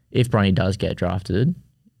 If Bronny does get drafted,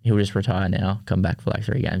 he'll just retire now, come back for, like,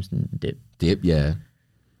 3 games and dip. Dip, yeah.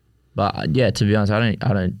 But, yeah, to be honest,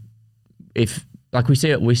 I don't... If... Like, we've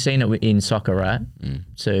seen it in soccer, right? Mm.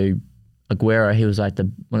 So, Aguero, he was, like,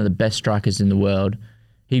 one of the best strikers in the world.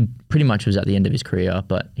 He pretty much was at the end of his career,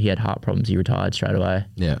 but he had heart problems. He retired straight away.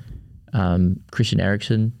 Yeah. Christian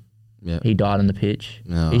Eriksen... Yeah. He died on the pitch.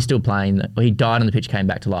 Oh. He's still playing. He died on the pitch, came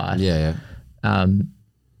back to life. Yeah.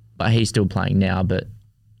 But he's still playing now. But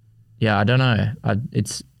yeah, I don't know.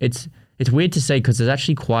 It's weird to see because there's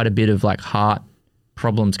actually quite a bit of like heart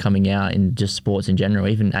problems coming out in just sports in general,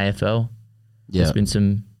 even AFL. Yeah. There's been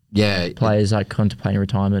some players like contemplating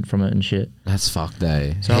retirement from it and shit. That's fucked,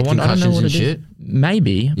 eh? So I don't know what it is.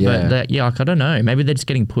 Maybe, yeah. But like I don't know. Maybe they're just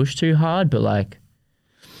getting pushed too hard. But like.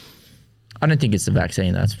 I don't think it's the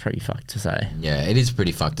vaccine. That's pretty fucked to say. Yeah, it is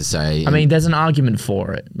pretty fucked to say. I mean, there's an argument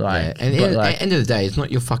for it. Like, yeah. And at the end of the day, it's not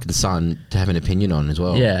your fucking son to have an opinion on as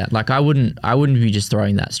well. Yeah, like I wouldn't be just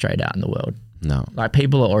throwing that straight out in the world. No. Like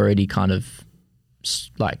people are already kind of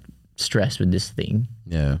like stressed with this thing.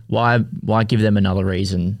 Yeah. Why give them another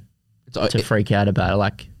reason to freak out about it.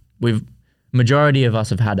 Like majority of us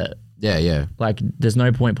have had it. Yeah, yeah. Like there's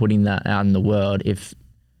no point putting that out in the world if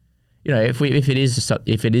if it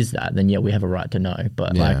is that, then yeah, we have a right to know.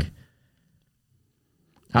 But like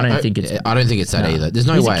I don't think it's that either. There's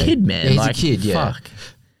no way. He's a kid, man. Yeah, he's like, a kid, yeah. Fuck.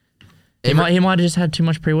 He might have just had too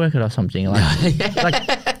much pre-workout or something.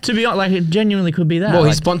 Like, to be honest, like it genuinely could be that. Well, like,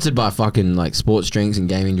 he's sponsored by fucking like sports drinks and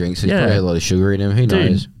gaming drinks. So he's probably a lot of sugar in him. Who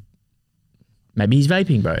knows? Maybe he's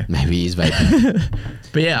vaping, bro. Maybe he's vaping.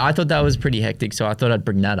 But yeah, I thought that was pretty hectic, so I thought I'd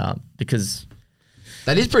bring that up because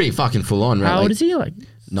that is pretty fucking full on, right? How old is he? Like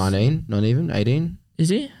 19, not even 18. Is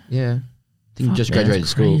he? Yeah, I think he just graduated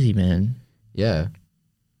school. Crazy, man. Yeah,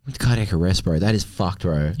 with cardiac arrest, bro. That is fucked,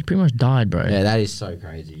 bro. He pretty much died, bro. Yeah, that is so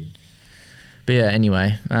crazy. But yeah,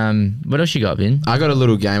 anyway, what else you got, Vin? I got a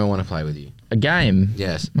little game I want to play with you. A game?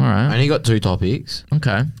 Yes. All right. I only got 2 topics.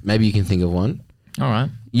 Okay. Maybe you can think of one. All right.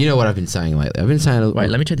 You know what I've been saying lately. I've been saying... Wait,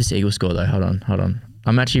 let me check this Eagle score, though. Hold on.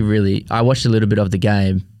 I'm actually I watched a little bit of the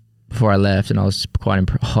game before I left, and I was quite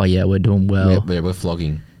impressed. Oh, yeah, we're doing well. We're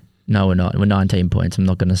flogging. No, we're not. We're 19 points. I'm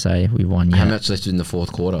not going to say we won yet. How much left in the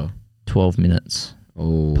 4th quarter? 12 minutes.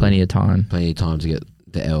 Oh, Plenty of time. Plenty of time to get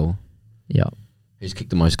the L. Yep. Who's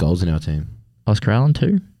kicked the most goals in our team? Oscar Allen,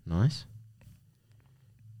 too. Nice.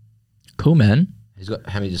 Cool, man. He's got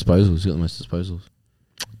how many disposals? He's got the most disposals.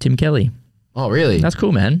 Tim Kelly. Oh, really? That's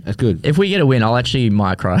cool, man. That's good. If we get a win, I'll actually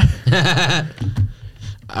might cry.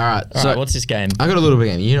 All right. So what's this game? I got a little bit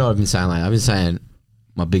of game. You know what I've been saying? Like, I've been saying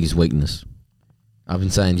my biggest weakness. I've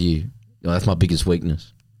been saying to you, that's my biggest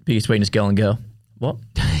weakness. Biggest weakness, girl and girl. What?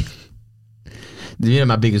 You know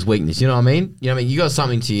my biggest weakness. You know what I mean? You know what I mean? You got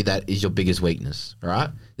something to you that is your biggest weakness,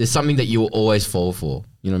 right? There's something that you will always fall for.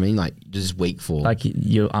 You know what I mean? Like you're just weak for. Like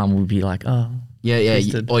your arm would be like, oh. Yeah.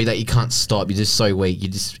 Or that you can't stop. You're just so weak. You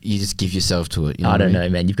just give yourself to it. You know I don't know,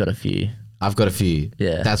 man. You've got a few. I've got a few.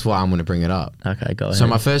 Yeah. That's why I'm going to bring it up. Okay, go ahead. So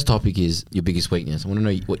my first topic is your biggest weakness. I want to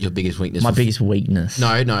know what your biggest weakness. My biggest weakness. No.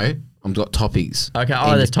 I've got topics. Okay.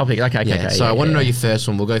 Oh, there's topic. Okay. So I want to know your first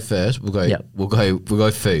one. We'll go first. We'll go. Yep. We'll go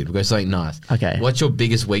food. We'll go something nice. Okay. What's your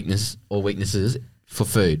biggest weakness or weaknesses for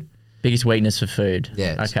food? Biggest weakness for food.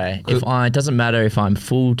 Yeah. Okay. It doesn't matter if I'm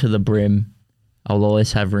full to the brim, I'll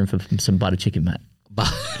always have room for some butter chicken, mate.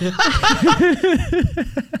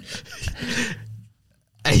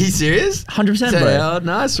 Are you serious? 100%, bro. Oh,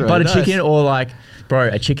 nice, bro. Butter nice. chicken or like, bro,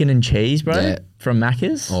 a chicken and cheese, bro, from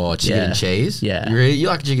Macca's. Oh, chicken and cheese? Yeah. You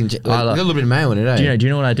like chicken and cheese? Got a little bit of mayo in it, eh? Do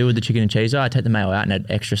you know what I do with the chicken and cheese? I take the mayo out and add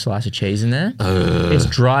extra slice of cheese in there. It's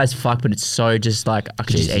dry as fuck, but it's so just like, I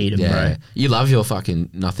could just eat them, bro. You love your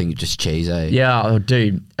fucking nothing, just cheese, eh? Yeah, oh,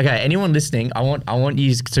 dude. Okay, anyone listening, I want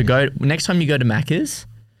you to go, next time you go to Macca's,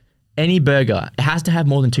 any burger, it has to have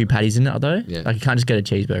more than 2 patties in it though. Yeah. Like you can't just get a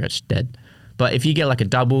cheeseburger, it's dead. But if you get like a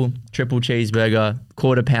double, triple cheeseburger,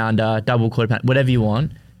 quarter pounder, double quarter pounder, whatever you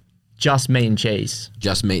want, just meat and cheese.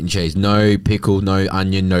 Just meat and cheese. No pickle, no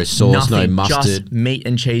onion, no sauce, Nothing, no mustard. just meat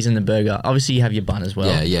and cheese in the burger. Obviously you have your bun as well.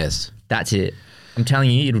 Yeah, yes. That's it. I'm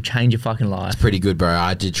telling you, it'll change your fucking life. Pretty good, bro.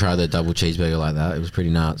 I did try the double cheeseburger like that. It was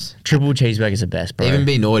pretty nuts. Triple cheeseburger's the best, bro. Even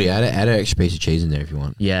be naughty. Add an extra piece of cheese in there if you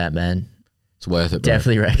want. Yeah, man. It's worth it, bro.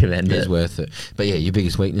 Definitely recommend it. It's worth it. But yeah, your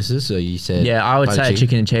biggest weaknesses, so you said... Yeah, I would say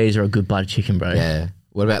chicken and cheese or a good butter chicken, bro. Yeah.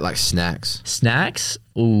 What about like snacks? Snacks?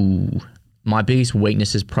 Ooh. My biggest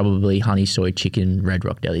weakness is probably honey soy chicken Red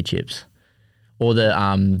Rock deli chips. Or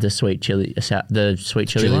the sweet chili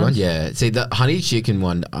ones. Yeah. See, the honey chicken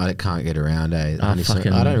one, I can't get around, eh? I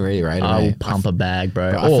don't really rate it. I will pump a bag,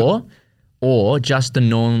 bro. Or just the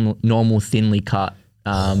normal thinly cut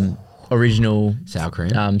original sour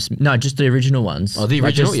cream. No, just the original ones. Oh, the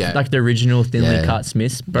original, like the original thinly cut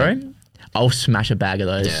Smiths, bro. Yeah. I'll smash a bag of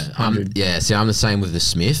those. Yeah, see, I'm the same with the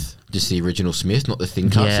Smith, just the original Smith, not the thin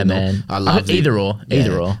cuts. Yeah, man. I love either or.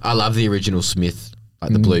 I love the original Smith,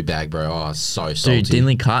 like the blue bag, bro. Oh, so salty. Dude,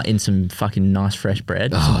 thinly cut in some fucking nice fresh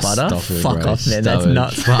bread, some butter. Fuck off, man. That's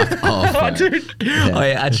nuts. Fuck off, dude. Yeah. Oh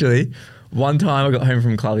yeah, actually, one time I got home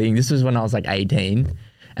from clubbing. This was when I was like 18,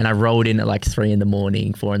 and I rolled in at like 4 in the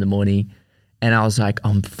morning, and I was like,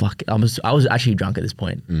 I was actually drunk at this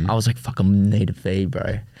point. I was like, fuck, I need a feed,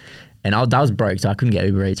 bro. And I was broke, so I couldn't get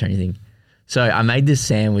Uber Eats or anything. So I made this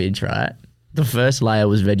sandwich, right? The first layer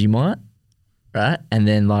was Vegemite, right? And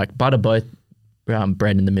then like butter both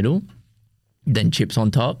bread in the middle, then chips on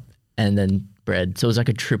top, and then bread. So it was like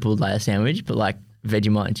a triple layer sandwich, but like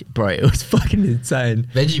Vegemite and bro, it was fucking insane.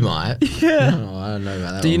 Vegemite? Yeah. Oh, I don't know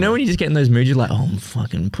about that. Do you know when you just get in those moods, you're like, oh, I'm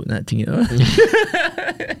fucking putting that together?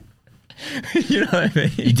 You know what I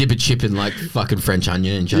mean? You dip a chip in like fucking French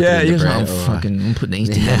onion and chuck Yeah, it in you're the like, bread. I'm fucking I'm putting these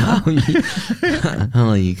together.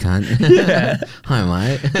 Oh, you can't. Yeah. Hi,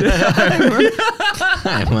 mate.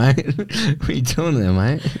 Hi, mate. What are you doing there,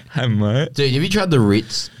 mate? Hey, mate. Dude, have you tried the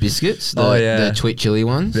Ritz biscuits? The sweet chili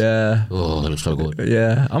ones? Yeah. Oh, they're so good.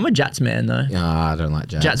 Yeah. I'm a Jats man, though. I don't like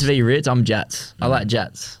Jats. Jats v Ritz, I'm Jats. I like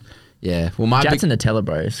Jats. Yeah. Well, my Jats and Nutella,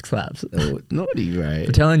 bro, slaps. naughty, bro.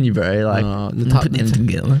 I'm telling you, bro. Like, put them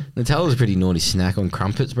together. Nutella's a pretty naughty snack on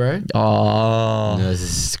crumpets, bro. Oh.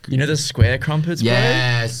 You You know the square crumpets, bro?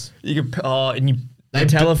 Yes. You can and you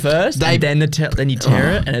Nutella first, and then you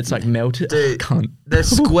tear it, and it's like melted. Dude, Cunt. the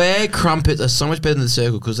square crumpets are so much better than the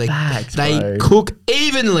circle because they bro. cook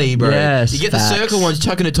evenly, bro. Yes, you get the circle ones,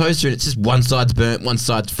 chuck in a toaster, and it's just one side's burnt, one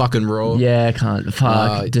side's fucking raw. Yeah, can't.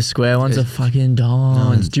 Fuck. The square ones are fucking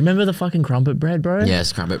dons. Do you remember the fucking crumpet bread, bro?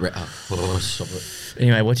 Yes, crumpet bread. Oh, stop it.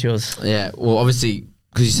 Anyway, what's yours? Yeah, well, obviously,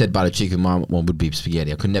 because you said butter chicken, my one would be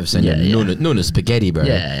spaghetti. I could never say Nuna spaghetti, bro.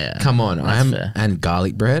 Yeah. Come on, That's fair. And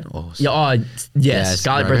garlic bread. Oh, Yes,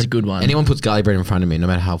 garlic bro. bread's a good one. Anyone puts garlic bread in front of me, no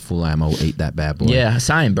matter how full I am, I'll eat that bad boy. Yeah,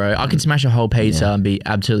 same, bro. I can smash a whole pizza and be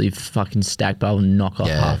absolutely fucking stacked, but I'll knock off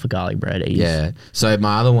half a garlic bread easy. Yeah. So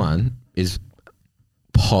my other one is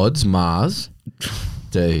Pods Mars.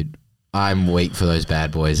 Dude, I'm weak for those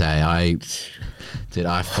bad boys, eh? Dude,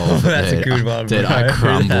 I fall for That's dude, a good one, dude, bro. I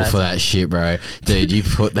crumble for that shit, bro. Dude, you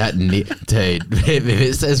put that dude, if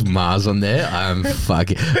it says Mars on there, I'm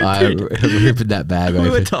ripping that bag We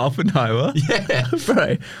open. went to Oppenheimer. Yeah.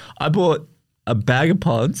 Bro, I bought a bag of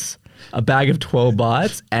pods, a bag of 12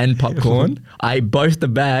 bites, and popcorn. I ate both the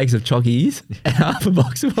bags of Chockies and half a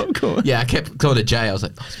box of popcorn. Yeah, I kept calling it Jay. I was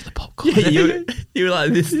like, oh, it's the popcorn. Yeah, you were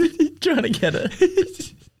like this, trying to get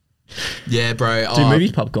it. Yeah, bro. Dude,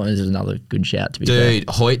 movies popcorn is another good shout, to be fair. Dude,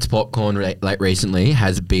 Hoyt's popcorn like recently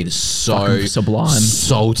has been so Fucking sublime.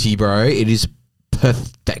 salty, bro. It is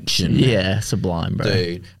perfection. Yeah, sublime, bro.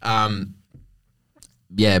 Dude.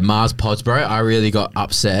 Yeah, Mars Pods, bro. I really got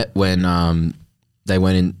upset when they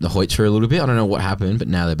went in the Hoyts for a little bit. I don't know what happened, but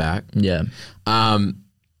now they're back. Yeah.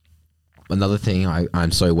 Another thing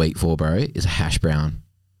I'm so weak for, bro, is a hash brown.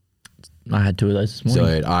 I had 2 of those this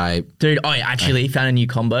morning. Dude, I actually found a new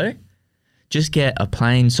combo. Just get a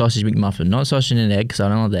plain sausage McMuffin, not sausage and an egg, because I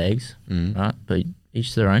don't like the eggs, right? But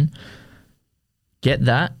each to their own. Get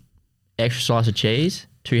that, extra slice of cheese,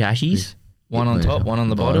 2 hashies, one on top, one on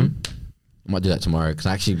the bottom. I might do that tomorrow because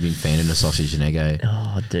I actually been fanning a sausage and egg.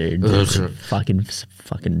 Oh, dude, fucking nuts,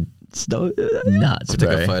 I'll bro. take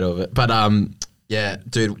a photo of it. But yeah,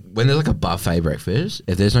 dude, when there's like a buffet breakfast,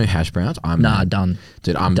 if there's no hash browns, I'm done.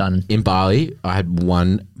 Dude, I'm done. In Bali, I had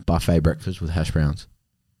one buffet breakfast with hash browns.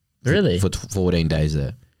 Really? For 14 days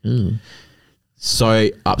there. Ooh. So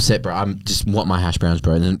upset, bro. I'm just want my hash browns,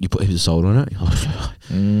 bro. And then you put heaps of salt on it.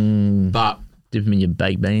 But dip them in your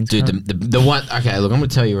baked beans, dude, the one. Okay, look, I'm gonna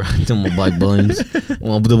tell you right. My baked beans.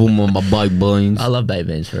 My baked beans. I love baked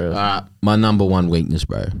beans for real. My number one weakness,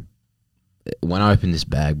 bro. When I open this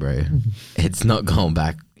bag, bro, it's not going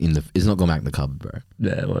back in the cupboard, bro.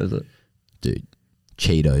 Yeah, what is it? Dude,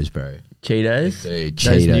 Cheetos, bro. Cheetos? Dude,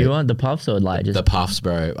 Those new ones? The puffs or like just... The puffs,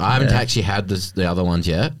 bro. I haven't actually had the other ones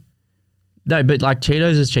yet. No, but like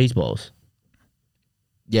Cheetos is cheese balls.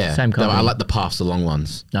 Yeah. Same company. No, I like the puffs, the long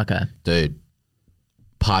ones. Okay. Dude,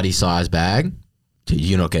 party size bag. Dude,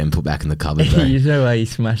 you're not getting put back in the cupboard, bro. There's no way you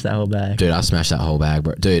smashed that whole bag. Dude, I smashed that whole bag,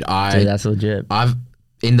 bro. Dude, that's legit.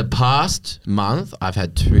 In the past month, I've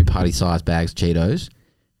had 2 party size bags of Cheetos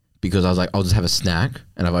because I was like, I'll just have a snack,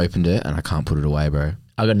 and I've opened it and I can't put it away, bro.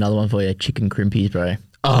 I got another one for you, chicken crimpies, bro.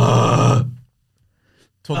 Talk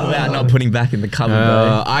about not putting back in the cupboard,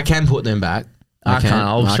 bro. I can put them back. I can't.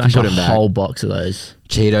 I'll smash a whole box of those.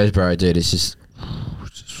 Cheetos, bro, dude, it's just...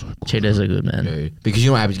 Cheetos are good, man. Dude. Because you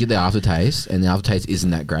know what happens? You get the aftertaste, and the aftertaste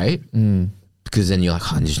isn't that great. Because then you're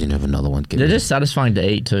like, I just need to have another one. They're just satisfying to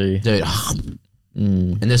eat too. Dude,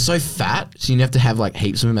 and they're so fat, so you have to have like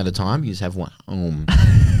heaps of them at a time. You just have one.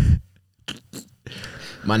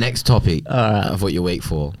 My next topic of what you're weak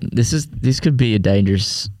for. This could be a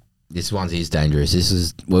dangerous. This one is dangerous.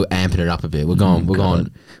 We're amping it up a bit. We're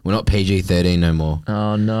not PG-13 no more.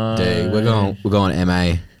 Oh no, dude, we're going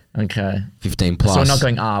MA. Okay. 15 plus. So we're not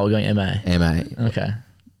going R. We're going MA. MA. Okay.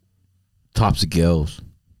 Types of girls.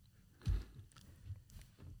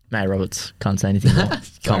 Mate, Roberts, can't say anything more.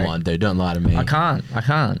 Come on, dude, don't lie to me. I can't.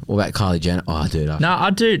 What about Kylie Jenner? Oh, dude. I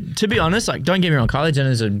do. To be honest, like, don't get me wrong, Kylie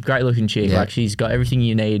Jenner's a great looking chick. Yeah. Like, she's got everything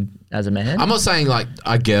you need as a man. I'm not saying like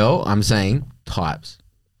a girl. I'm saying types.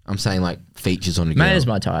 I'm saying like features on a girl. Mate is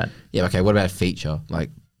my type. Yeah. Okay. What about a feature? Like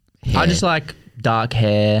hair? I just like dark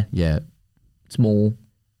hair. Yeah. Small.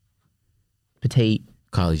 Petite.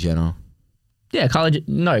 Kylie Jenner. Yeah, college.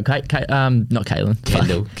 No, not Caitlin.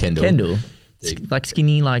 Kendall. Dude. Like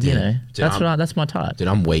skinny, like you know. Dude, That's my type. Dude,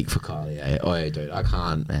 I'm weak for Kylie. Oh, yeah, dude, I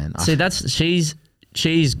can't, man. See,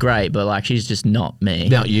 she's great, but like she's just not me.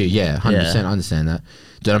 No, yeah, 100%. I understand that.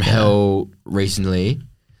 Dude, I'm hell recently.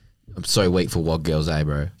 I'm so weak for WOG girls,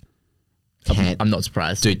 bro. I'm not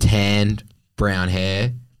surprised. Dude, tanned, brown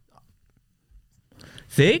hair.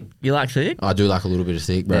 Thick? You like thick? I do like a little bit of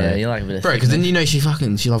thick, bro. Yeah, you like a bit of bro, thick. because then you know she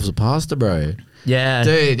loves the pasta, bro. Yeah.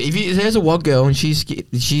 Dude, if there's a WOG girl and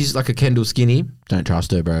she's like a Kendall skinny, don't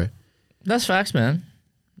trust her, bro. That's facts, man.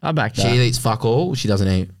 I back that. She eats fuck all, she doesn't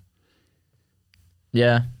eat.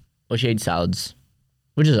 Yeah. Or she eats salads,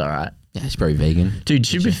 which is all right. Yeah, she's probably vegan. Dude,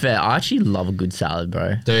 to be fair, I actually love a good salad,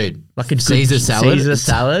 bro. Dude, like a Caesar salad. Caesar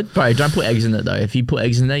salad, bro. Don't put eggs in it though. If you put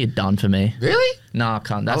eggs in there, you're done for me. Really? Nah, I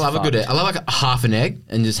can't. I love a good egg. I love like a half an egg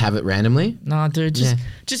and just have it randomly. Nah, dude,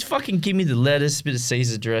 just fucking give me the lettuce, bit of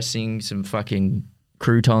Caesar dressing, some fucking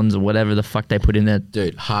croutons or whatever the fuck they put in there.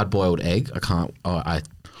 Dude, hard boiled egg. I can't.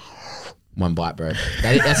 One bite, bro.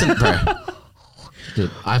 That's it, bro.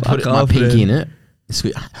 Dude, I put my pinky in it.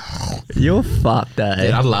 Sweet. You're fucked, eh?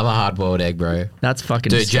 Dude, I love a hard boiled egg, bro. That's fucking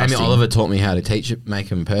Dude, disgusting. Jamie Oliver taught me how to make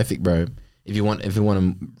them perfect, bro. If you want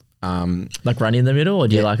them, like runny in the middle, or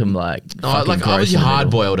do you like them like? Like obviously hard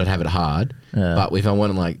boiled, I'd have it hard. Yeah. But if I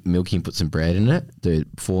want them like milky and put some bread in it, dude,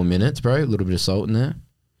 4 minutes, bro. A little bit of salt in there,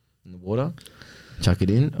 in the water. Chuck it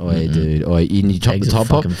in. Oh, yeah, dude. Oh, you chop the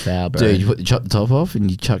top off. Foul, bro. Dude, you chop the top off and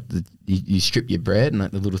you chuck you strip your bread and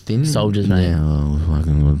like the little thin. Soldiers, mate. Yeah,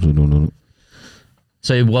 fucking.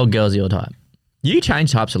 So, what girls are your type? You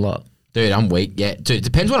change types a lot. Dude, I'm weak. Yeah, dude, it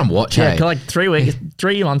depends what I'm watching. Yeah, like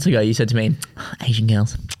 3 months ago, you said to me, Asian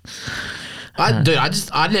girls.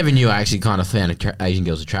 I never knew I actually kind of found Asian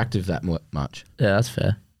girls attractive that much. Yeah, that's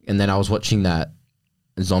fair. And then I was watching that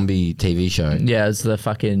zombie TV show. Yeah, it's the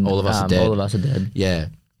fucking All of Us Are Dead. All of Us Are Dead. Yeah.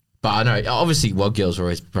 But I know, obviously, WOG girls are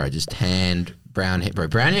always, bro, just tanned, brown hair. Bro,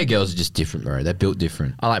 brown hair girls are just different, bro. They're built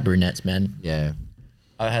different. I like brunettes, man. Yeah.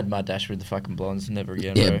 I had my dash with the fucking blondes. Never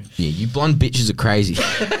again, yeah, bro. Yeah, you blonde bitches are crazy.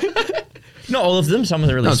 Not all of them. Some of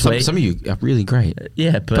them are really sweet. Some of you are really great.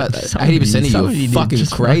 Yeah, but 80% of you are fucking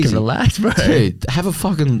crazy. Fucking relax, bro. Dude, have a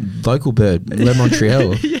fucking local bird, Le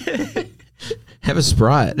Montreal. Yeah. Have a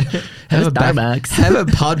Sprite. Have a Starbucks. Have a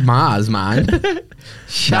Pod Mars, man.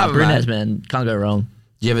 Shut up, brunettes, man. Can't go wrong.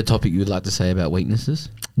 Do you have a topic you would like to say about weaknesses?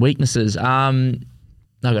 Weaknesses. I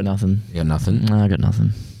got nothing. You got nothing? No, I got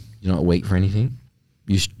nothing. You're not weak for anything?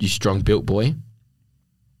 You strong built boy?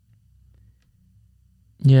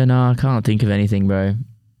 Yeah, no, I can't think of anything, bro.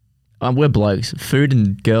 We're blokes. Food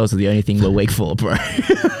and girls are the only thing we're weak for, bro.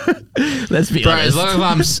 Let's be honest. Bro, as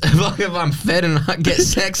long as I'm fed and I get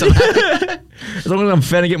sex, I'm happy. As long as I'm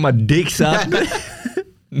fed and get my dick sucked.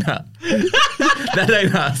 No. That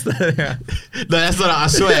ain't us. No, that's not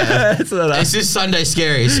us, I swear. That's not us. It's just Sunday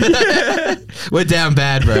scaries. We're down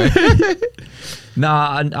bad, bro.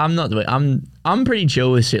 Nah, I'm not doing. I'm pretty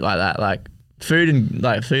chill with shit like that. Like food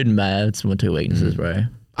and mayo. It's my 2 weaknesses, bro.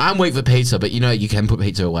 I'm weak for pizza, but you know you can put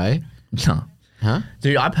pizza away. No. Huh?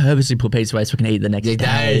 Dude, I purposely put pizza away so I can eat the next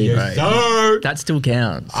day, bro. Don't. That still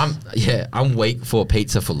counts. I'm weak for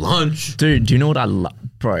pizza for lunch. Dude, do you know what I love,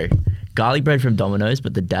 bro? Garlic bread from Domino's,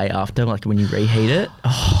 but the day after, like when you reheat it,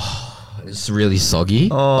 it's really soggy.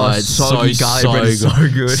 It's soggy garlic bread is so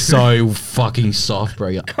good. So fucking soft,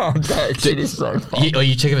 bro. That shit is so fun. Or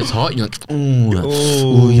you check if it's hot, and you're like,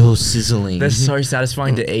 ooh, you're sizzling. They're so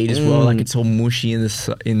satisfying to eat as well. Like it's all mushy in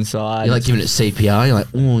the inside. You're like giving it CPR. You're like,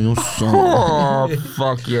 oh, you're soft. Oh,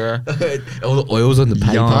 fuck yeah. All the oils on the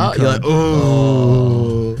paper. You're like,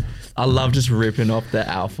 oh. I love just ripping off the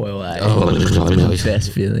alfoil. It's the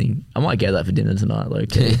best feeling. I might get that for dinner tonight,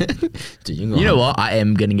 low-key. Dude, you know what? I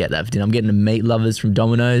am going to get that for dinner. I'm getting the meat lovers from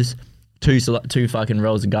Domino's, 2 fucking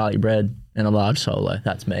rolls of garlic bread, and a large solo.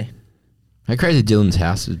 That's me. How crazy Dylan's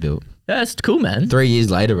house was built. Yeah, it's cool, man. 3 years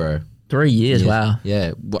later, bro. 3 years, wow.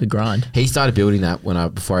 Yeah. The grind. He started building that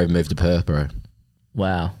before I moved to Perth, bro.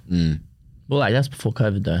 Wow. Well, like that's before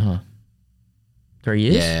COVID though, huh? 3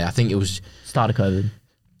 years? Yeah, I think it was... Start of COVID.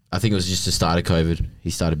 I think it was just the start of COVID. He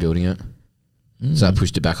started building it. So I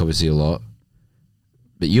pushed it back obviously a lot.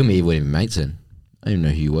 But you and me weren't even mates then. I didn't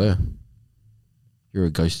even know who you were. You're a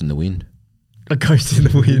ghost in the wind. A ghost in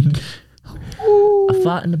the wind. A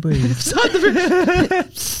fart in the breeze.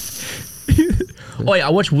 Oh yeah,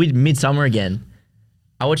 I watched Midsummer again.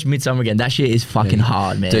 That shit is fucking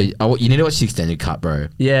hard, man. Dude, you need to watch the extended cut, bro.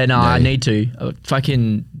 Yeah, no, I need to.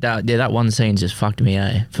 That one scene just fucked me,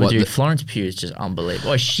 eh? Dude, Florence Pugh is just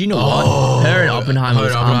unbelievable. Oh, you know what? Her and Oppenheimer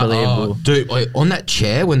was unbelievable. Dude, on that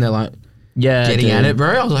chair when they're like, getting dude. at it, bro.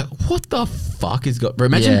 I was like, what the fuck is got, bro?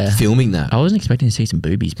 Imagine filming that. I wasn't expecting to see some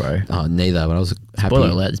boobies, bro. Oh, neither, but I was happy. Spoiler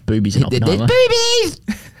alert, there's boobies in Oppenheimer. There's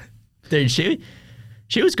boobies! Dude,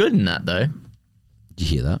 she was good in that, though. Did you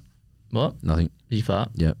hear that? What? Nothing. Did you fart?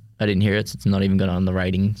 Yep. I didn't hear it, so it's not even going on the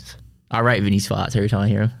ratings. I rate Vinny's farts every time I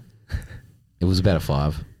hear him. It was about a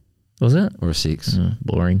 5 Was it? or a 6.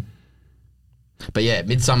 Boring. But yeah,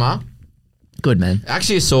 Midsommar. Good, man.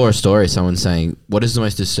 Actually, I saw a story, someone saying, what is the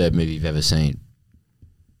most disturbed movie you've ever seen?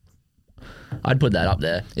 I'd put that up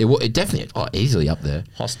there. It definitely, easily up there.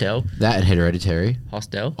 Hostel. That and Hereditary.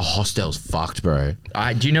 Hostel. Oh, Hostel's fucked, bro.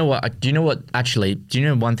 Do you know what? Actually, do you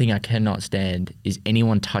know one thing I cannot stand is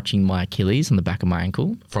anyone touching my Achilles on the back of my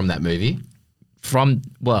ankle? From that movie?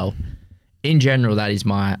 In general, that is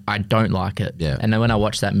I don't like it. Yeah. And then when I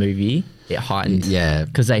watch that movie, it heightens. Yeah.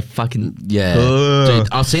 Because they fucking. Yeah. Dude,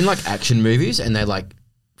 I've seen like action movies and they like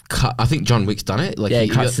cut. I think John Wick's done it. Like, he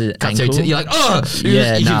cuts the ankle. You're like, oh!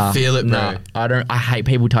 You can feel it, bro. I hate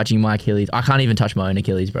people touching my Achilles. I can't even touch my own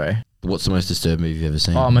Achilles, bro. What's the most disturbed movie you've ever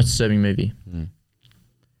seen? Oh, most disturbing movie.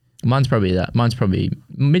 Mine's probably that.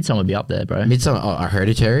 Midsommar would be up there, bro. Midsommar,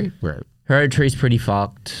 Hereditary? Bro. Hereditary's pretty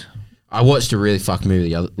fucked. I watched a really fucked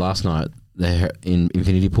movie last night. In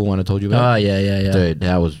Infinity Pool one I told you about. Oh, yeah. Dude,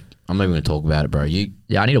 that was... I'm not even going to talk about it, bro.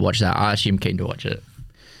 Yeah, I need to watch that. I actually am keen to watch it.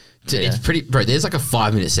 Dude, it's pretty... Bro, there's like a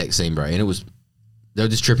 5-minute sex scene, bro, and it was... They were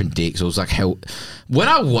just tripping dicks. It was like hell... When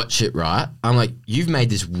I watch it, right, I'm like, you've made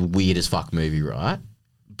this weird as fuck movie, right?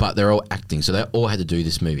 But they're all acting, so they all had to do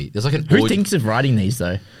this movie. There's like an... Who thinks of writing these,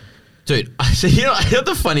 though? Dude, so you know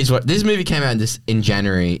the funniest one? This movie came out in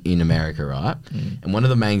January in America, right? And one of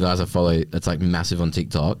the main guys I follow that's like massive on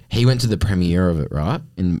TikTok, he went to the premiere of it, right?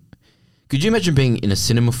 And could you imagine being in a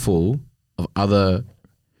cinema full of other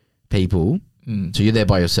people? So you're there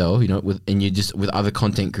by yourself, you know, and you're just with other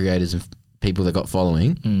content creators and people that got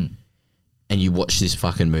following, and you watch this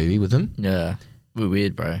fucking movie with them? Yeah.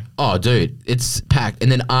 Weird, bro. Oh, dude, it's packed.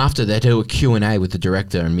 And then after they do a Q&A with the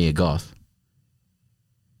director and Mia Goth.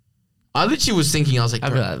 I literally was thinking, I was like,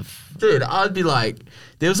 dude, I'd be like,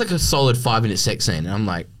 there was like a solid 5-minute sex scene, and I'm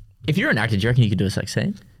like, if you're an actor, do you reckon you could do a sex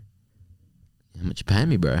scene? how much you paying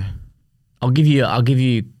me, bro? I'll give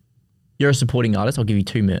you, you're a supporting artist, I'll give you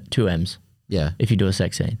two M's. Yeah. If you do a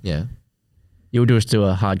sex scene. Yeah. You'll do a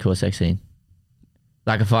hardcore sex scene.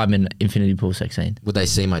 Like a 5-minute Infinity Pool sex scene. Would they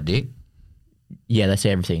see my dick? Yeah, they see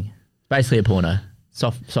everything. Basically a porno.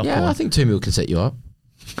 Soft yeah, porn. I think 2 mil can set you up.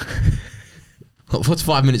 What's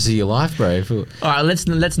 5 minutes of your life, bro? All right, let's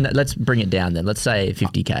bring it down then. Let's say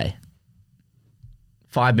 50K.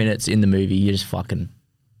 5 minutes in the movie, you're just fucking.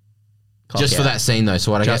 Just for that scene though.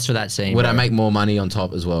 So for that scene. Would bro. I make more money on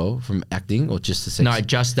top as well from acting or just the sex? No,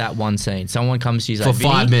 just that one scene. Someone comes to you for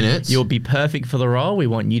 5 minutes. You'll be perfect for the role. We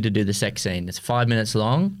want you to do the sex scene. It's 5 minutes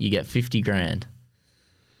long. You get 50 grand.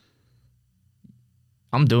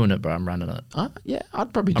 I'm doing it, bro. I'm running it. Yeah,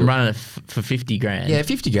 I'd probably do it. I'm running it for 50 grand. Yeah,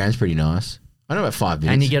 50 grand's pretty nice. I know about 5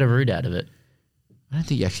 minutes. And you get a root out of it. I don't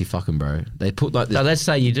think you actually fucking, bro. They put like this. So let's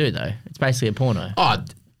say you do, though. It's basically a porno. Oh,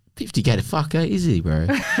 50K to fuck, easy, bro.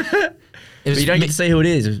 But you don't get to see who it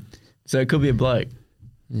is. So it could be a bloke.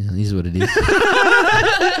 Yeah, this is what it is.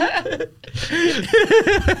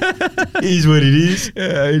 Is what it is.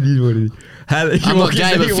 Yeah, it is what it is. Hello, you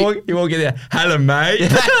won't get there. Hello, mate.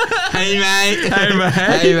 Hey, mate. Hey, mate.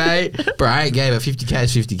 Hey, mate. Bro, I ain't gay, but 50K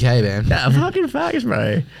is 50K, man. Nah, fucking facts,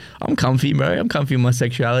 bro. I'm comfy, bro. I'm comfy with my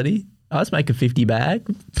sexuality. I just make a 50 bag.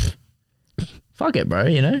 Fuck it, bro,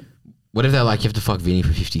 you know? What if they're like, you have to fuck Vinny for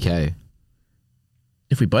 50K?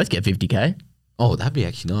 If we both get 50K. Oh, that'd be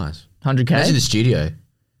actually nice. 100K? That's in the studio.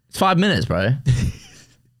 It's 5 minutes, bro.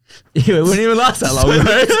 It wouldn't even last that long, bro.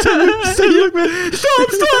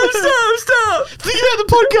 Stop. Think about the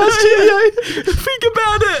podcast studio. Think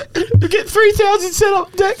about it. We get 3,000 set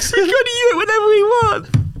up decks. We go to you whenever we want.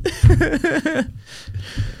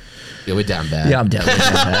 Yeah, we're down bad. Yeah, I'm down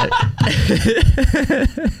bad.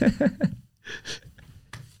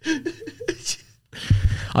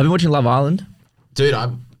 I've been watching Love Island. Dude.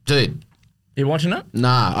 You watching it?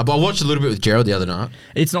 Nah, I watched a little bit with Gerald the other night.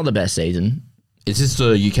 It's not the best season. Is this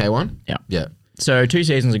the UK one? Yeah. Yeah. So 2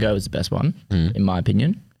 seasons ago was the best one, in my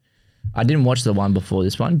opinion. I didn't watch the one before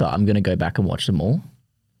this one, but I'm going to go back and watch them all.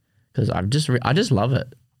 Because I just love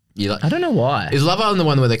it. I don't know why. Is Love Island the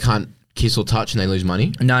one where they can't kiss or touch and they lose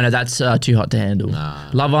money? No, that's Too Hot to Handle.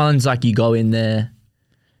 Love Island's like you go in there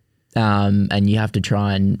and you have to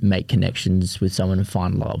try and make connections with someone and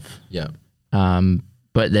find love. Yeah.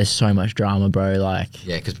 But there's so much drama, bro. Like,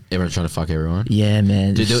 yeah, because everyone's trying to fuck everyone. Yeah,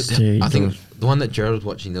 man. Dude, I think the one that Gerald was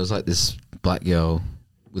watching, there was like this black girl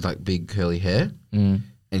with like big curly hair, and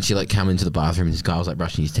And she like came into the bathroom and this guy was like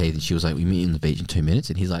brushing his teeth and she was like, we meet on the beach in 2 minutes.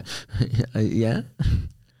 And he's like, yeah.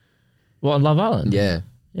 What, on Love Island? Yeah.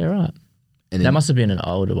 Yeah, right. And that must have been an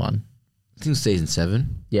older one. I think season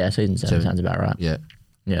 7. Yeah, season 7 sounds about right. Yeah.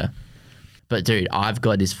 Yeah. But dude, I've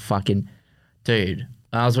got this fucking... Dude,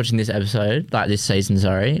 I was watching this episode, like this season,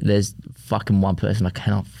 sorry. There's fucking one person I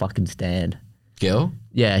cannot fucking stand. Girl?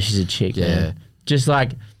 Yeah, she's a chick, man. Just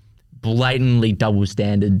like blatantly double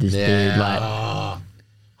standard, this dude. Like,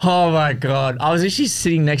 oh my God. I was actually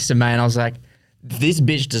sitting next to May and I was like, this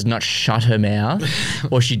bitch does not shut her mouth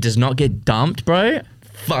or she does not get dumped, bro.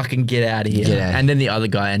 Fucking get out of here. And then the other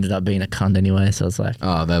guy ended up being a cunt anyway. So I was like,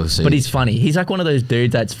 oh, that was. But he's funny. He's like one of those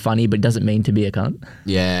dudes that's funny but doesn't mean to be a cunt.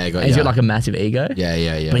 Yeah, he's got like a massive ego.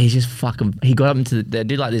 Yeah. But he's just fucking. He got up into. They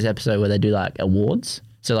do like this episode where they do like awards.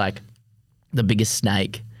 So like the biggest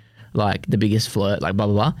snake, like the biggest flirt, like blah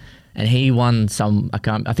blah blah. And he won some. I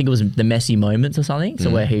think it was the messy moments or something.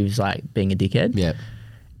 So where he was like being a dickhead. Yeah.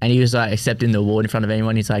 And he was like accepting the award in front of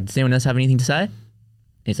anyone. He's like, does anyone else have anything to say?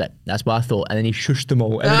 He's like, that's what I thought. And then he shushed them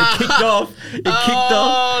all. And then it kicked off. It kicked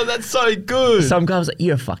off. Oh, that's so good. Some guy was like,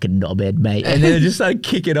 you're a fucking knobhead, mate. And then it just started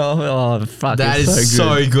kicking off. Oh, fuck. That is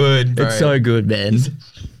so good, bro. It's so good, man.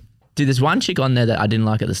 Dude, there's one chick on there that I didn't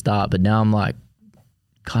like at the start, but now I'm like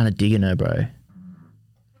kind of digging her, bro.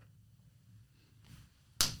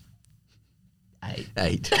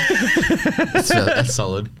 8. That's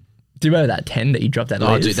solid. Do you remember that 10 that you dropped at?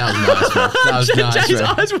 Oh, dude, that was nice, bro. That was nice, Jay's bro.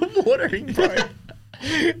 eyes were watering, bro.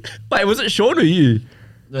 Wait, was it Sean or you?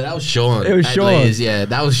 No, that was Sean. It was at Sean. Lee's, yeah,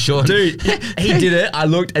 that was Sean. Dude, he did it. I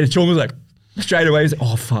looked and Sean was like, straight away, he was like,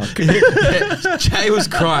 oh, fuck. Jay was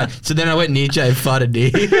crying. So then I went near Jay and farted near.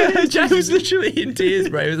 Jay was literally in tears,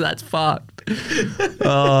 bro. He was like, that's fucked.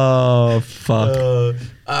 Oh, fuck.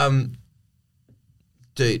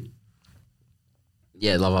 Dude.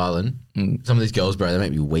 Yeah, Love Island. Some of these girls, bro, they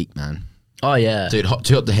make me weak, man. Oh, yeah. Dude,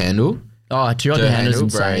 Too Hot to Handle. Oh, Too Hot to Handle is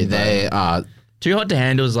Bro, insane, they are... Too Hot to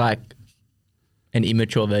Handle is like an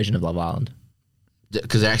immature version of Love Island.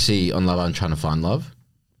 Because they're actually on Love Island trying to find love?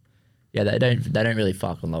 Yeah, they don't really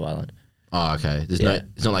fuck on Love Island. Oh, okay. There's no...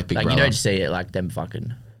 It's not like Big Brother. You don't see it like them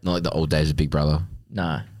fucking... Not like the old days of Big Brother.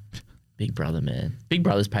 No. Big Brother, man. Big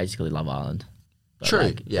Brother's basically Love Island. But True.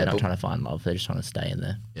 Like, they're not trying to find love. They're just trying to stay in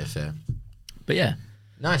there. Yeah, fair. But yeah.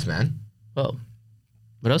 Nice, man. Well,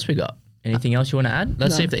 what else we got? Anything else you want to add?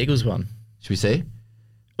 Let's see if the Eagles won. Should we see?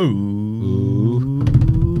 Ooh.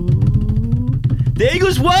 The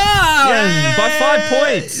Eagles won by 5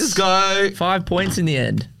 points. Let's go. 5 points in the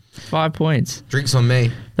end. 5 points. Drinks on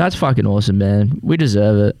me. That's fucking awesome, man. We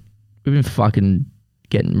deserve it. We've been fucking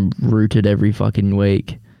getting rooted every fucking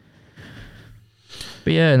week.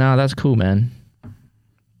 But yeah, no, that's cool, man.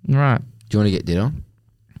 All right. Do you want to get dinner?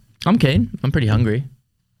 I'm keen. I'm pretty hungry.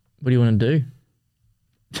 What do you want to do?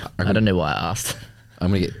 I don't know why I asked.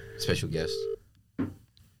 I'm going to get special guest.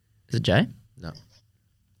 Is it Jay? No.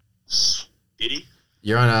 Did he?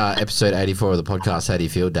 You're on episode 84 of the podcast. How do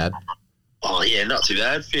you feel, Dad? Oh, yeah, not too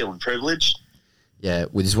bad. Feeling privileged. Yeah,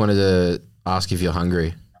 we just wanted to ask if you're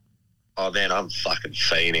hungry. Oh, man, I'm fucking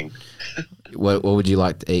fiending. What would you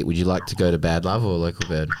like to eat? Would you like to go to Bad Love or Local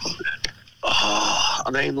Bird? Oh, I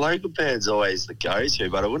mean, Local Bird's always the go-to,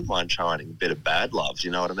 but I wouldn't mind trying a bit of Bad Love, you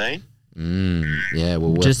know what I mean? Yeah,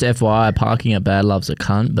 well... Just FYI, parking at Bad Love's a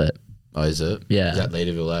cunt, but... Oh, is it? Yeah. Is that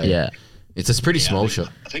Leaderville, eh? Yeah. It's a pretty small shop.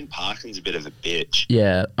 I think parking's a bit of a bitch.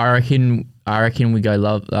 Yeah, I reckon we go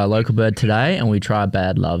Local Bird today and we try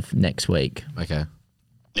Bad Love next week. Okay.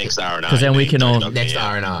 Next R&R. Because then we can all... Next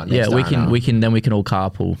R&R. Yeah, we can all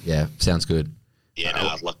carpool. Yeah, sounds good. Yeah, no,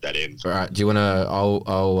 I've locked that in. All right, do you want to...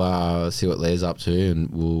 I'll see what Leah's up to and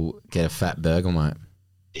we'll get a fat burger, mate.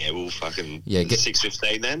 Yeah, we'll fucking... Yeah, get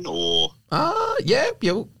 6:15 then, or... Yeah, we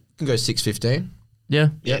can go 6:15. Yeah.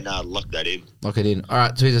 Yeah, no, lock that in. Lock it in. All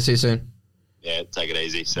right, Tweezer, see you soon. Yeah, take it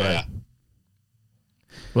easy. So, Right.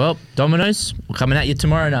 Well, Domino's, we're coming at you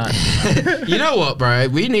tomorrow night. You know what, bro?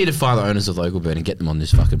 We need to find the owners of Local Bird and get them on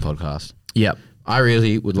this fucking podcast. Yep. I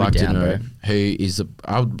really would like down, to know bro. who is the...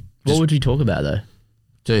 What would you talk about, though?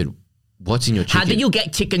 Dude, what's in your chicken? How did you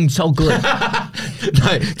get chicken so good?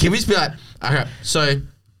 No, can we just be like... Okay, so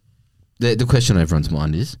the question on everyone's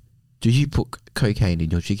mind is, do you put cocaine in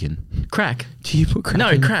your chicken? Crack. Do you put crack No,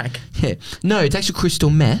 in? crack. Yeah. No, it's actual crystal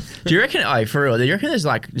meth. Do you reckon, for real, do you reckon there's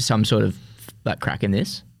like some sort of like crack in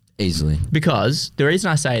this? Easily. Because the reason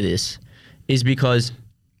I say this is because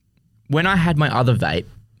when I had my other vape,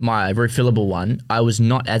 my refillable one, I was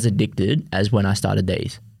not as addicted as when I started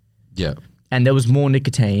these. Yeah. And there was more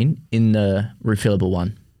nicotine in the refillable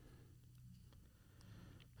one.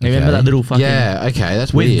 Remember that little fucking... Yeah, okay,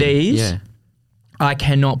 that's With weird. these, Yeah. I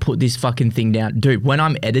cannot put this fucking thing down. Dude, when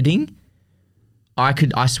I'm editing,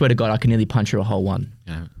 I swear to God, I can nearly punch through a whole one.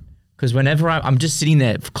 Yeah. Because whenever I'm just sitting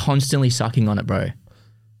there constantly sucking on it, bro.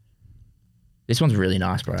 This one's really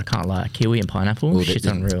nice, bro. I can't lie. Kiwi and pineapple, shit's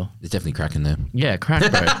unreal. There's definitely crack in there. Yeah, crack,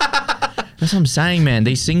 bro. That's what I'm saying, man.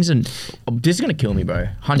 These things this is going to kill me, bro.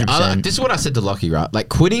 100%. This is what I said to Lockie, right? Like,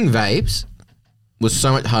 quitting vapes was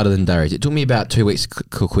so much harder than Durries. It took me about 2 weeks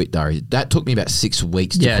to quit Durries. That took me about 6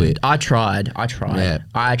 weeks to quit. I tried. Yeah.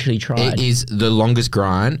 I actually tried. It is the longest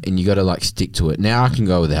grind, and you got to like stick to it. Now I can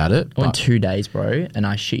go without it. I went 2 days, bro, and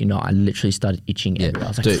I shit you not, I literally started itching everywhere. I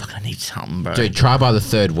was like, dude, fuck, I need something, bro. Dude, try by the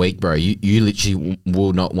 3rd week, bro. You literally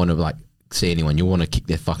will not want to like see anyone. You want to kick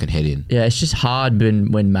their fucking head in. Yeah, it's just hard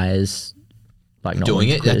when Maya's like not doing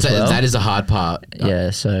it. That is the hard part.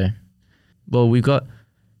 Yeah. So, well, we've got.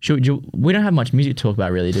 We don't have much music to talk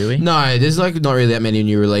about, really, do we? No, there's like not really that many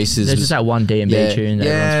new releases. There's just that one D&B tune that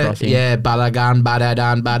everyone's frothing. Yeah, Balagan,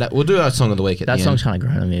 Badadan, Bada. We'll do our song of the week at that the song's end. kind of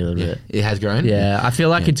grown on me a little bit. It has grown? Yeah, I feel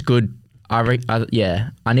like it's good. I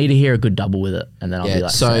need to hear a good double with it, and then I'll be like,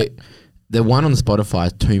 so set. the one on Spotify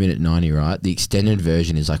is 2:90, right? The extended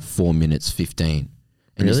version is like 4:15. And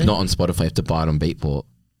Really? it's not on Spotify, you have to buy it on Beatport.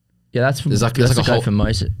 Yeah, that's There's like the a go whole- for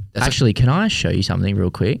most. Actually, can I show you something real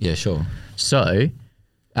quick? Yeah, sure. So,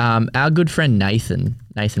 our good friend Nathan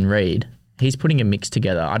Reed, he's putting a mix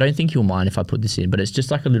together. I don't think he'll mind if I put this in, but it's just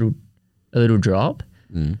like a little drop,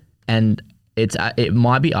 and it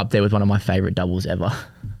might be up there with one of my favorite doubles ever.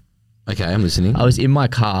 Okay, I'm listening. I was in my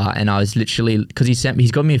car and I was literally because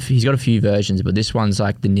he's got a few versions, but this one's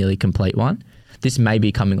like the nearly complete one. This may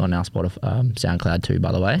be coming on our Spotify, SoundCloud too,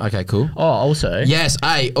 by the way. Okay, cool. Oh, also. Yes,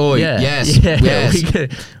 yes, yeah.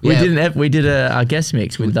 yes. We did a guest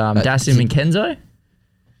mix with Dasim and Kenzo.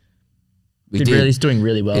 It's doing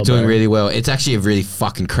really well. It's doing really well. It's actually a really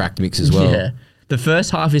fucking cracked mix as well. Yeah. The first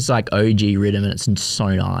half is like OG rhythm and it's so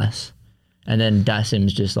nice. And then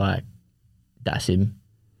Dasim's just like Dasim.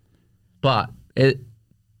 But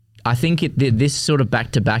I think this sort of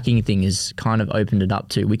back-to-backing thing is kind of opened it up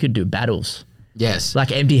to, we could do battles. Yes.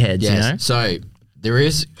 Like empty heads, yes. you know? So there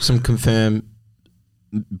is some confirm,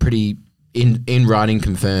 pretty in writing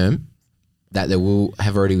confirm that there will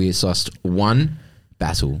have already been one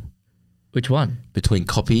battle. Which one? Between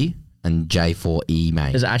Copy and J4E,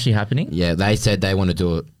 mate. Is it actually happening? Yeah, they said they want to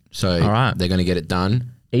do it. So they're going to get it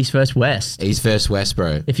done. East versus West. East versus West,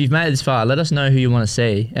 bro. If you've made it this far, let us know who you want to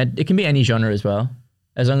see. And it can be any genre as well,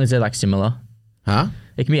 as long as they're like similar. Huh?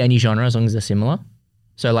 It can be any genre as long as they're similar.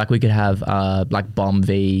 So like we could have like Bomb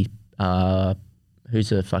v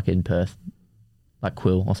who's a fucking Perth, like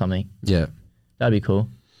Quill or something. Yeah. That'd be cool.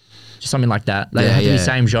 Just something like that. They have to be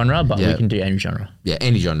same genre, but we can do any genre. Yeah,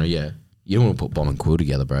 any genre, yeah. You don't want to put Bomb and Quill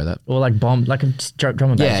together, bro. Or like Bomb, like a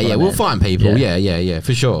drum and bass. Yeah, we'll find people. Yeah,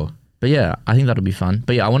 for sure. But yeah, I think that'll be fun.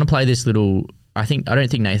 But yeah, I want to play this little. I don't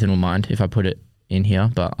think Nathan will mind if I put it in here,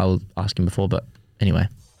 but I'll ask him before. But anyway,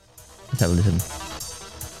 let's have a listen.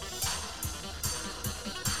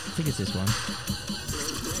 I think it's this one.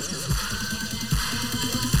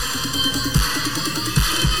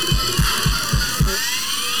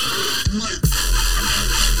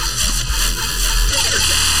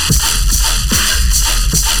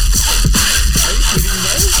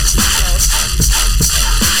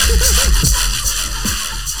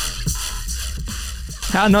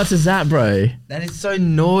 How nuts is that, bro? That is so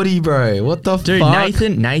naughty, bro. What the Dude, fuck?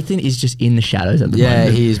 Nathan is just in the shadows at the moment. Yeah,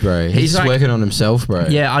 he is, bro. He's like, working on himself, bro.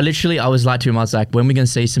 Yeah, I was like to him, I was like, when we going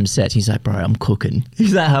to see some sets? He's like, bro, I'm cooking.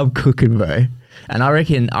 He's like, I'm cooking, bro. And I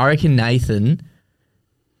reckon Nathan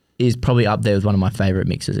is probably up there with one of my favorite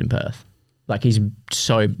mixers in Perth. Like, he's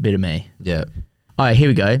so bit of me. Yeah. All right, here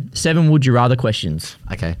we go. 7 would you rather questions.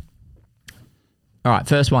 Okay. All right,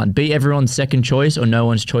 first one. Be everyone's second choice or no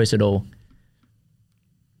one's choice at all?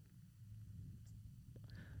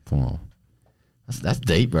 Oh, that's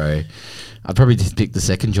deep, bro. I'd probably just pick the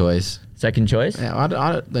second choice. Second choice? Yeah, I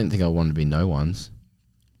don't think I want to be no one's.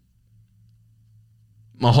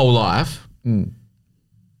 My whole life.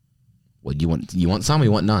 What you want some or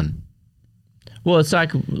you want none? Well, it's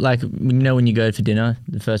like when you go for dinner,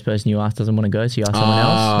 the first person you ask doesn't want to go, so you ask someone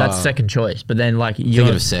else. That's second choice. But then thinking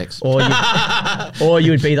of sex, or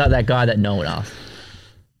you would be like that guy that no one asked.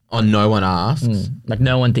 Oh, no one asks. Like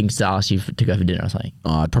no one thinks to ask you to go for dinner or something.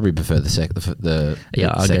 Oh, I'd probably prefer I'll go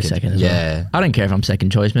second as well. I don't care if I'm second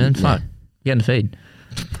choice, man. Fuck, get in the feed.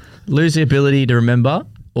 Lose the ability to remember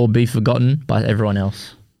or be forgotten by everyone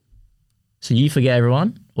else. So you forget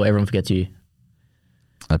everyone, or everyone forgets you.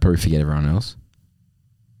 I'd probably forget everyone else.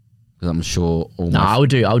 Because I'm sure I'll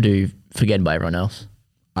do forgetting by everyone else.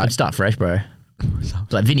 I'd start fresh, bro.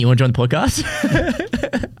 Like, Vinny, you want to join the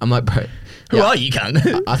podcast? I'm like, bro, Who are you,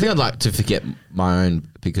 cunt? I think I'd like to forget my own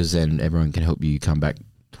because then everyone can help you come back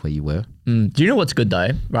to where you were. Do you know what's good though?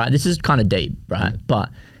 Right, this is kind of deep, right? But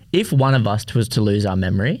if one of us was to lose our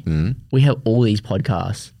memory, we have all these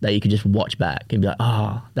podcasts that you could just watch back and be like,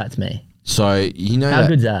 oh, that's me. So you know how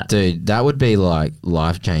good's that, dude? That would be like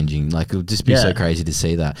life changing. Like it would just be so crazy to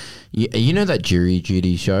see that. You know that jury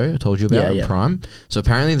duty show I told you about on Prime? So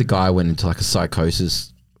apparently the guy went into like a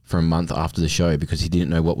psychosis for a month after the show because he didn't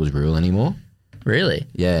know what was real anymore. Really?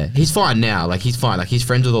 Yeah, he's fine now. Like he's fine. Like he's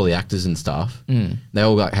friends with all the actors and stuff. They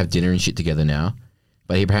all like have dinner and shit together now.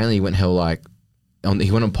 But he apparently went hell like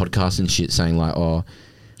he went on podcasts and shit saying like, oh,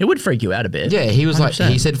 it would freak you out a bit. Yeah, he was 100%.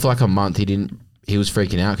 like he said for like a month he was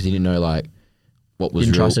freaking out because he didn't know like what was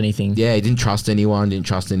didn't real. Trust anything. Yeah, he didn't trust anyone, didn't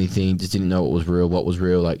trust anything, just didn't know what was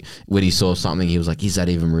real. Like when he saw something, he was like, is that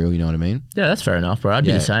even real? You know what I mean? Yeah, that's fair enough, bro. I'd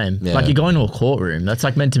be the same. Yeah. Like you're going to a courtroom. That's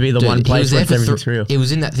like meant to be the one place where everything's real. He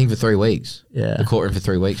was in that thing for 3 weeks. Yeah. The courtroom for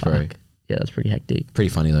 3 weeks, bro. Yeah, that's pretty hectic. Pretty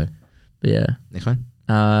funny though. But yeah. Next one.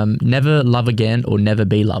 Never love again or never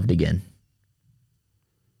be loved again.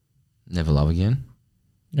 Never love again.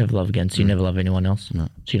 Never love again. So you never love anyone else? No.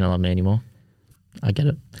 So you don't love me anymore? I get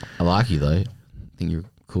it. I like you though. I think you're a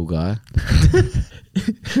cool guy.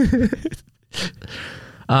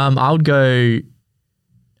 I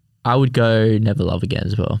would go never love again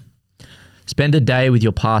as well. Spend a day with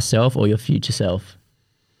your past self or your future self.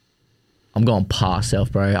 I'm going past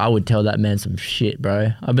self, bro. I would tell that man some shit, bro.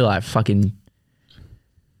 I'd be like, fucking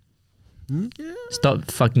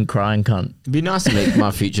stop fucking crying, cunt. It'd be nice to meet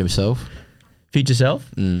my future self. Future self?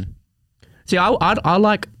 See, I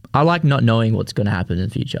like not knowing what's going to happen in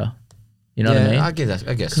the future. You know what I mean? I guess.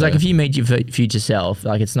 Because like if you meet your future self,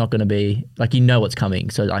 like it's not going to be like you know what's coming.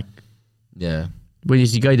 So like, yeah.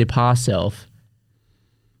 Whereas you go to your past self,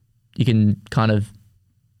 you can kind of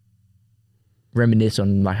reminisce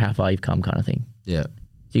on like how far you've come, kind of thing. Yeah.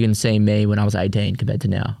 You can see me when I was 18 compared to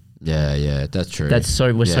now. Yeah, that's true.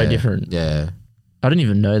 We're so different. Yeah. I don't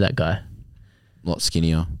even know that guy. A lot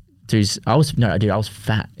skinnier. Dude, I was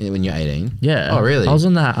fat. When you're 18? Yeah. Oh, really? I was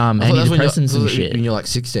on that antidepressants and shit. When you're like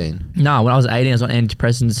 16? No, when I was 18, I was on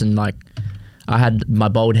antidepressants and like I had my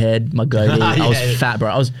bald head, my goatee. I was fat, bro.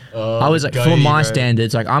 I was like, for my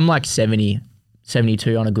standards, like I'm like 70,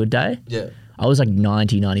 72 on a good day. Yeah. I was like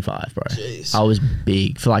 90, 95, bro. Jeez. I was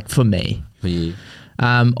big for me. For you?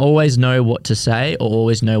 Always know what to say or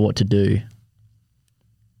always know what to do.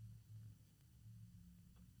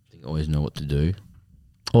 I think always know what to do.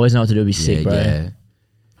 Always know what to do would be sick, bro. Yeah.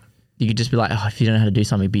 You could just be like, oh, if you don't know how to do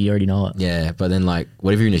something, but you already know it. Yeah, but then like,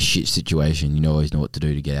 whatever you're in a shit situation, you always know what to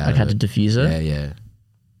do to get out like of how it. to diffuse it? Yeah.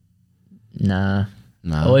 Nah.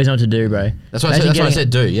 No. Always know what to do, bro. That's what I said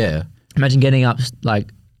do, yeah. Imagine getting up,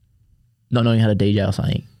 like, not knowing how to DJ or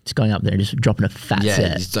something. Just going up there and just dropping a fat Yeah,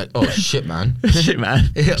 set. it's like, oh shit, man. Shit, man.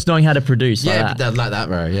 Just knowing how to produce Yeah, like that. like that,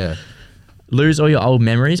 bro, yeah. Lose all your old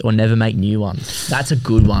memories or never make new ones. That's a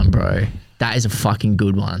good one, bro. That is a fucking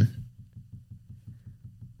good one.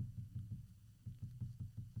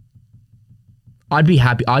 I'd be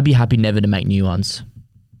happy never to make new ones.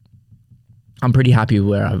 I'm pretty happy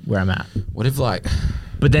where I'm at. What if like...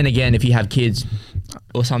 But then again, if you have kids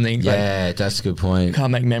or something, yeah, like, that's a good point. You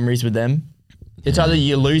can't make memories with them. It's either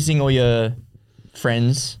you're losing all your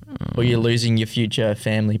friends or you're losing your future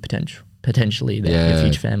family potentially your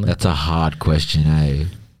future family. That's a hard question, eh?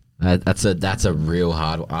 That's a real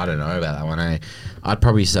hard. I don't know about that one, eh? I'd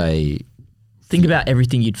probably say. Think about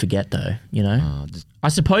everything you'd forget, though. You know, I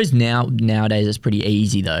suppose nowadays it's pretty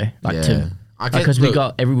easy though. Because we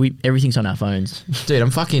got everything's on our phones. Dude,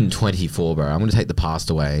 I'm fucking 24, bro. I'm gonna take the past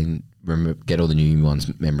away and get all the new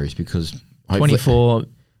ones memories because 24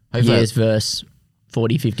 years versus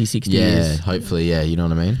 40, 50, 60 years. Yeah, hopefully, yeah. You know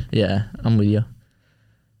what I mean? Yeah, I'm with you.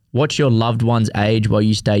 Watch your loved ones age while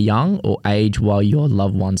you stay young or age while your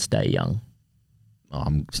loved ones stay young? Oh,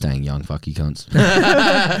 I'm staying young. Fuck you cunts.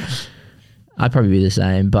 I'd probably be the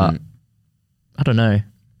same, but I don't know.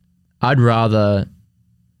 I'd rather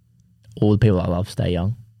all the people I love stay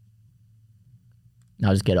young.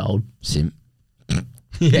 I'll just get old. Simp.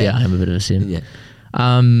 Yeah, I am a bit of a simp. Yeah.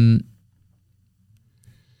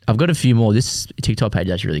 I've got a few more. This TikTok page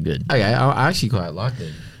is actually really good. Okay, I actually quite like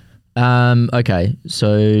it. Okay,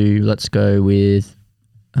 so let's go with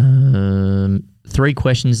 3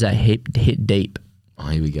 questions that hit deep. Oh,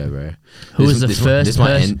 here we go, bro. Who was the first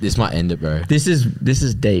person? This might end it, bro. This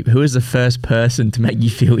is deep. Who was the first person to make you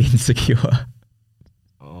feel insecure?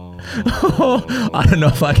 I don't know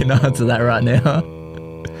if I can answer that right now.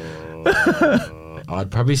 I'd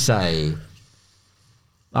probably say.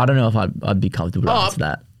 I don't know if I'd be comfortable to answer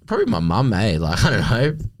that. Probably my mum, eh? Like, I don't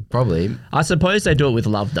know. Probably. I suppose they do it with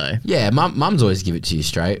love though. Yeah, mums always give it to you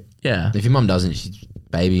straight. Yeah. If your mum doesn't, she's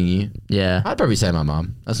babying you. Yeah. I'd probably say my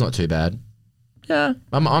mum. That's not too bad. Yeah.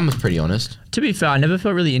 I'm pretty honest. To be fair, I never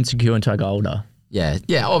felt really insecure until I got older. Yeah.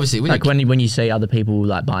 Yeah, obviously. When you see other people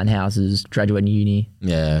like buying houses, graduating uni.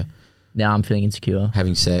 Yeah. Now I'm feeling insecure.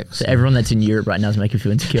 Having sex. So everyone that's in Europe right now is making me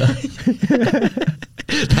feel insecure.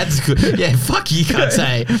 That's good. Yeah, fuck you can't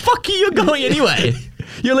say. Fuck you, you're going anyway.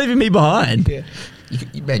 You're leaving me behind. Yeah.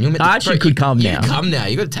 Man, you're meant I actually could come now. You can come now.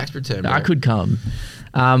 You got a tax return, bro. I could come.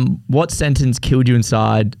 What sentence killed you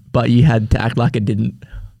inside, but you had to act like it didn't?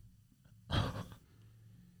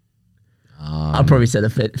 I'll probably said a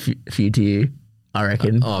few to you, I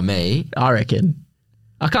reckon. Me? I reckon.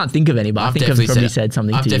 I can't think of any, but I think I've probably said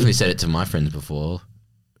something to you. I've definitely said it to my friends before.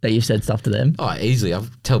 That you've said stuff to them? Oh, easily. I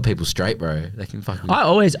tell people straight, bro. They can fucking...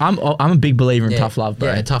 I'm a big believer in tough love,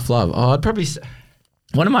 bro. Yeah, tough love. Oh, I'd probably...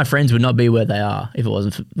 One of my friends would not be where they are if it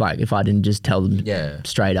wasn't if I didn't just tell them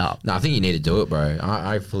straight up. No, I think you need to do it, bro.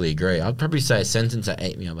 I fully agree. I'd probably say a sentence that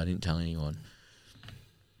ate me up. I didn't tell anyone.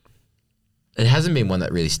 It hasn't been one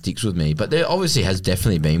that really sticks with me, but there obviously has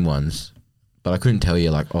definitely been ones. But I couldn't tell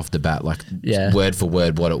you like off the bat, like word for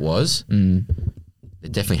word what it was. Mm.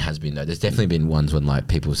 It definitely has been though. There's definitely been ones when like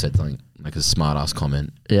people said something like a smart ass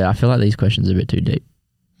comment. Yeah, I feel like these questions are a bit too deep.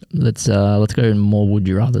 Let's go more would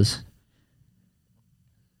you rathers.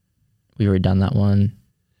 We've already done that one.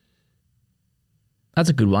 That's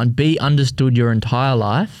a good one. Be understood your entire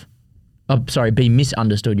life. Oh, sorry, be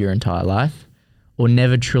misunderstood your entire life, or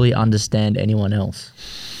never truly understand anyone else.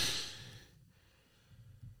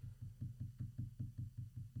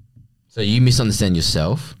 So you misunderstand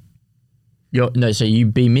yourself? So you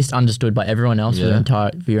be misunderstood by everyone else for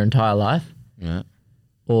your entire life? Yeah.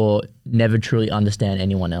 Or never truly understand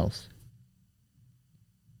anyone else?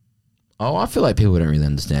 Oh, I feel like people don't really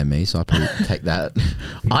understand me, so I probably take that.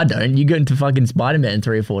 I don't. You go into fucking Spider-Man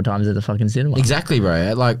 3 or 4 times at the fucking cinema. Exactly,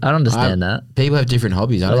 bro. Like I don't understand that. People have different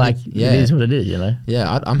hobbies. It is what it is, you know?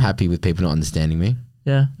 Yeah, I'm happy with people not understanding me.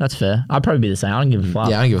 Yeah, that's fair. I'd probably be the same. I don't give a fuck.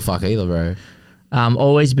 Yeah, I don't give a fuck either, bro.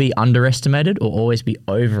 Always be underestimated or always be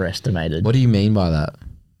overestimated. What do you mean by that?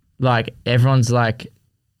 Like everyone's like,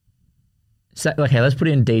 okay, let's put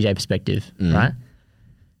it in DJ perspective, right?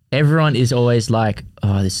 Everyone is always like,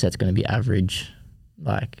 oh, this set's going to be average.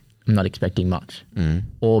 Like, I'm not expecting much.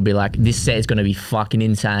 Or be like, this set is going to be fucking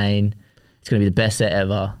insane. It's going to be the best set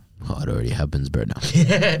ever. Oh, it already happens, bro. No.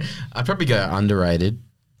 I'd probably go underrated.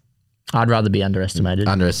 I'd rather be underestimated.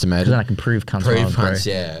 Underestimated. Because then I can prove cunts wrong, bro.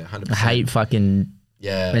 Yeah, 100%. I hate fucking...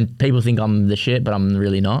 Yeah. And people think I'm the shit, but I'm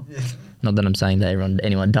really not. Not that I'm saying that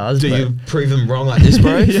anyone does. Do you prove them wrong like this,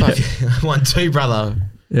 bro? Yeah. 1-2, brother.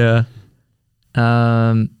 Yeah.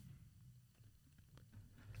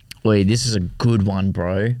 Wait, this is a good one,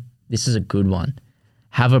 bro. This is a good one.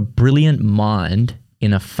 Have a brilliant mind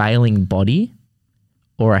in a failing body,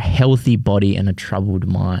 or a healthy body and a troubled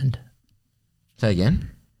mind? Say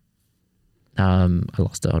again. I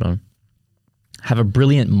lost it. Hold on. Have a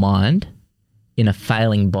brilliant mind in a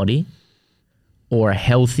failing body, or a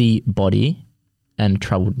healthy body and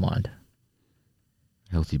troubled mind?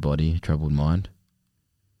 Healthy body, troubled mind.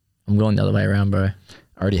 I'm going the other way around, bro.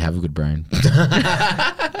 I already have a good brain.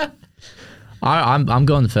 I'm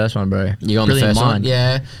going the first one, bro. You going brilliant the first mind. one?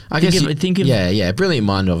 Yeah. Think of yeah. Brilliant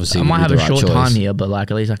mind, obviously. I might have a short choice. time here, but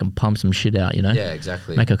like at least I can pump some shit out, you know? Yeah,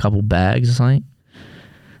 exactly. Make a couple bags or something.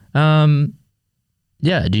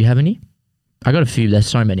 Yeah, do you have any? I got a few. There's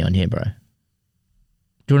so many on here, bro. Do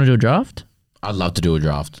you want to do a draft? I'd love to do a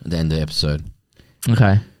draft at the end of the episode.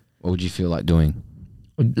 Okay. What would you feel like doing?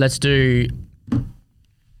 Let's do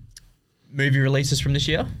movie releases from this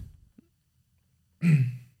year. I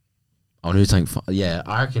want to do something fun. Yeah,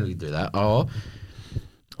 I reckon we could do that. Oh,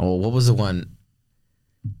 what was the one?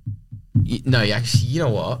 No, actually, you know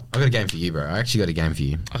what? I got a game for you, bro. I actually got a game for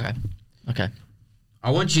you. Okay.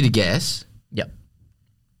 I want you to guess. Yep.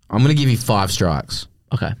 I'm going to give you 5 strikes.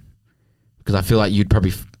 Okay. Because I feel like you'd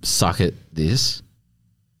probably suck at this.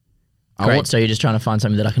 Great. So you're just trying to find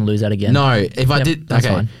something that I can lose at again? No, if I did... That's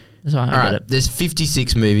okay. fine. That's fine. I get it. There's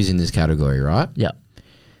 56 movies in this category, right? Yep.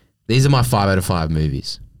 These are my 5 out of 5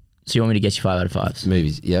 movies. So you want me to get you 5 out of 5s?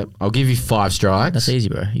 Movies, yep. I'll give you 5 strikes. That's easy,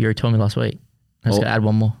 bro. You already told me last week. I'm just going to add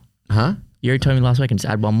one more. Huh? You already told me last week and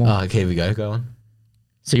just add one more. Oh, okay, here we go. Go on.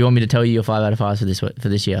 So you want me to tell you your 5 out of 5s for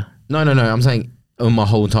this year? No. I'm saying my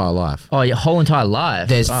whole entire life. Oh, your whole entire life?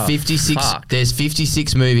 There's 56. Fuck. There's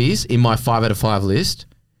 56 movies in my 5 out of 5 list.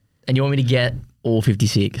 And you want me to get all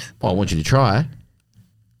 56? Oh, I want you to try.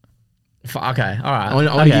 Okay, all right. I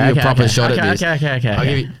want to give you a proper shot at this.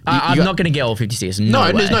 Okay. I'm not going to get all 56. No,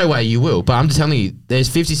 way. there's no way you will. But I'm just telling you, there's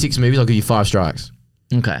 56 movies. I'll give you 5 strikes.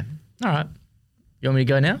 Okay. All right. You want me to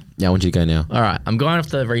go now? Yeah, I want you to go now. All right. I'm going off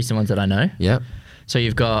the recent ones that I know. Yep. So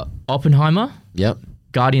you've got Oppenheimer, Yep.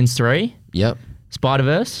 Guardians 3, Yep.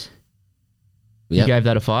 Spider-Verse. You Yep. gave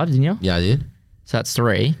that a 5, didn't you? Yeah, I did. So that's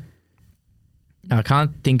 3. Now, I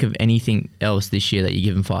can't think of anything else this year that you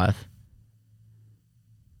given 5.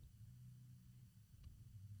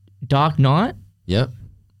 Dark Knight. Yep.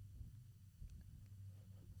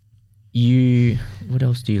 What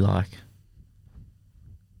else do you like?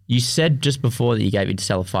 You said just before that you gave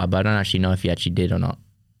Interstellar 5, but I don't actually know if you actually did or not.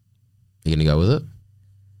 You gonna go with it?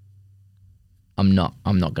 I'm not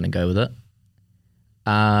going to go with it.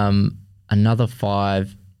 Another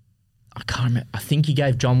 5. I can't remember. I think you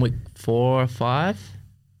gave John Wick 4 or 5.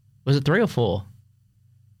 Was it 3 or 4?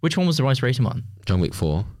 Which one was the most recent one? John Wick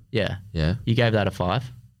 4. Yeah. Yeah. You gave that a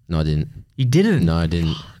 5. No, I didn't. You didn't? No, I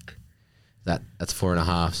didn't. That's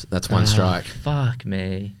 4.5. That's one strike. Fuck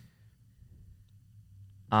me.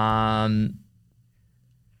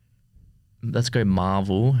 Let's go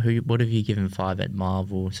Marvel. What have you given 5 at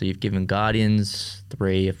Marvel? So you've given Guardians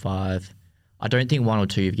 3 a 5. I don't think 1 or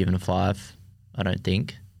 2 you've given a 5. I don't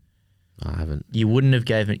think. I haven't. You wouldn't have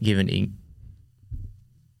given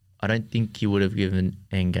I don't think you would have given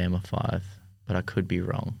Endgame a 5, but I could be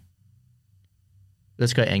wrong.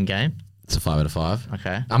 Let's go Endgame. It's a 5 out of 5.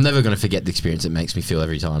 Okay. I'm never gonna forget the experience it makes me feel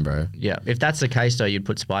every time, bro. Yeah. If that's the case, though, you'd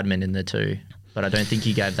put Spider-Man in there too. But I don't think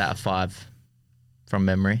you gave that a 5 from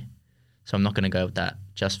memory. So I'm not going to go with that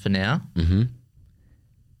just for now. Mm-hmm.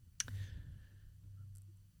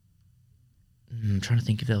 I'm trying to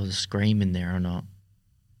think if there was a Scream in there or not.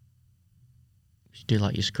 You do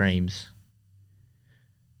like your Screams.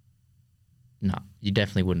 No, you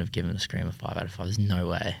definitely wouldn't have given a Scream a 5 out of 5. There's no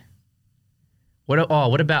way.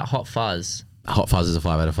 What about Hot Fuzz? Hot Fuzz is a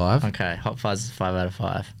 5 out of 5. Okay, Hot Fuzz is a 5 out of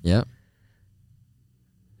 5. Yep.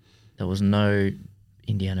 There was no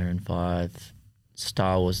Indiana in 5.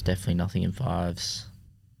 Star Wars, definitely nothing in 5s.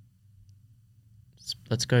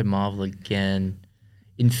 Let's go Marvel again.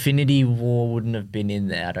 Infinity War wouldn't have been in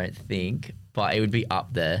there, I don't think, but it would be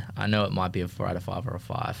up there. I know it might be a 4 out of 5 or a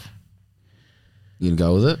 5. You gonna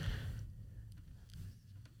go with it?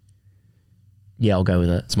 Yeah, I'll go with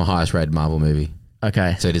it. It's my highest rated Marvel movie.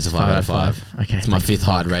 Okay. So it is a 5 out of 5. Okay. It's my 5th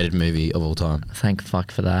highest rated movie of all time. Thank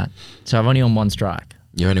fuck for that. So I've only on 1 strike.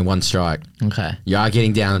 You're only 1 strike. Okay. You are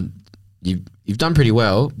getting down. You've done pretty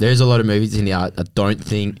well. There's a lot of movies in here. I don't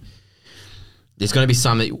think there's going to be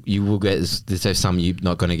some that you will get. There's some you're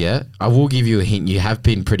not going to get. I will give you a hint. You have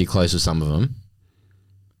been pretty close with some of them.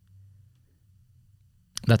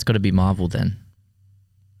 That's got to be Marvel then.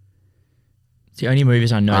 It's the only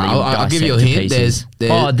movies I know that I'll give you a hint. There's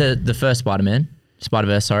the first Spider-Man.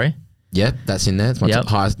 Spider-Verse, sorry. Yep, that's in there. It's my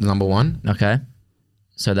highest number 1. Okay.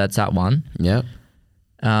 So that's that one. Yep.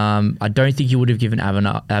 I don't think you would have given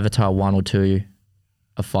Avatar 1 or 2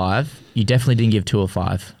 a 5. You definitely didn't give 2 a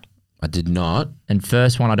 5. I did not. And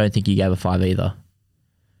first one, I don't think you gave a 5 either.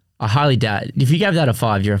 I highly doubt it. If you gave that a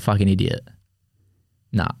 5, you're a fucking idiot.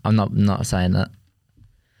 No, I'm not saying that.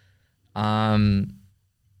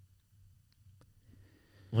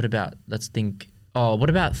 What about, let's think,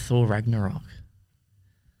 what about Thor Ragnarok?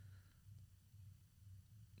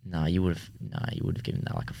 No, you would have given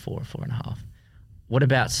that like a 4 or 4.5. What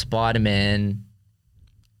about Spider-Man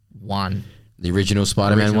 1? The original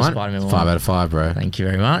Spider-Man 1? Spider-Man 1. 5 out of 5, bro. Thank you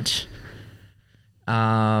very much.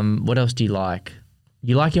 What else do you like?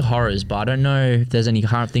 You like your horrors, but I don't know if there's any, I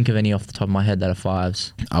can't think of any off the top of my head that are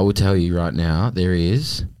 5s. I will tell you right now, there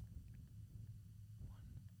is.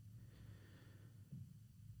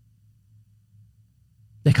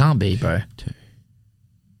 There can't be, bro. 2.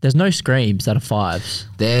 There's no Screams that are 5s.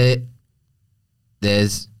 There's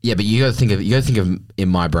but you got to think of in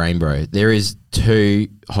my brain, bro. There is 2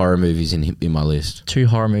 horror movies in my list. 2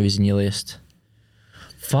 horror movies in your list.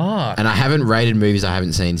 Fuck. And I haven't rated movies I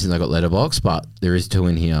haven't seen since I got Letterboxd, but there is 2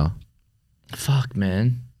 in here. Fuck,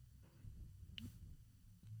 man.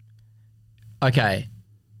 Okay.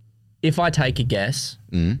 If I take a guess,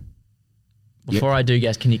 before I do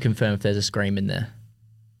guess, can you confirm if there's a Scream in there?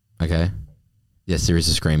 Okay. Yes, there is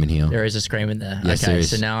a Scream in here. There is a Scream in there. Yes, okay, there is.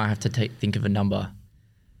 so now I have to think of a number.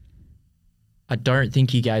 I don't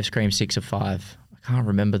think you gave Scream 6 or 5. I can't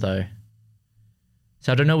remember though.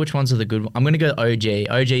 So I don't know which ones are the good ones. I'm going to go OG.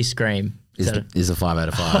 OG Scream. Is a 5 out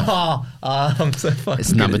of 5. I'm so fucking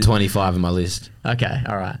It's number 25 on my list. Okay,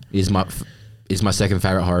 all right. Is my second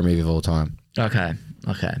favorite horror movie of all time. Okay.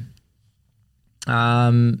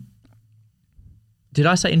 Did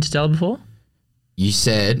I say Interstellar before? You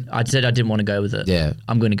said... I said I didn't want to go with it. Yeah.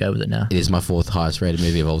 I'm going to go with it now. It is my 4th highest rated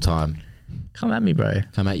movie of all time. Come at me, bro.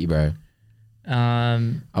 Come at you, bro.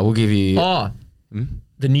 I I will give you...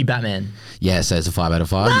 The new Batman. Yeah, so it's a 5 out of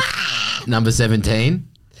 5. Number 17.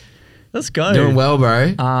 Let's go. Doing well,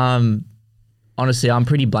 bro. Honestly, I'm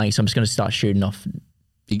pretty blank, so I'm just going to start shooting off.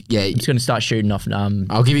 Yeah. I'm just going to start shooting off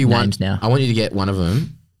I'll give you names one. now. I want you to get one of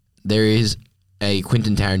them. There is a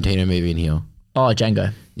Quentin Tarantino movie in here. Oh,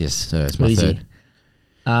 Django. Yes, so it's my Easy. third.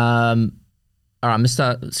 All right, I'm just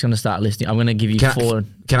going to start listing. I'm going to give you 4.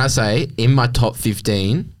 Can I say, in my top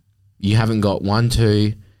 15, you haven't got 1,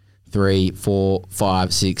 2, 3, 4,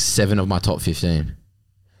 5, 6, 7 of my top 15.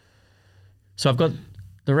 So I've got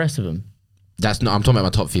the rest of them. I'm talking about my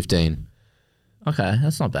top 15. Okay,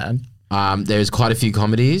 that's not bad. There's quite a few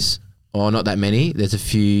comedies, or not that many. There's a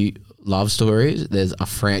few love stories. There's a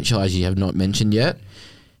franchise you have not mentioned yet.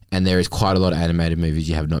 And there is quite a lot of animated movies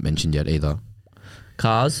you have not mentioned yet either.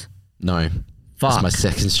 Cars? No. Fuck. That's my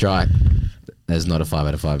second strike. There's not a 5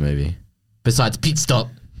 out of 5 movie. Besides Pit Stop.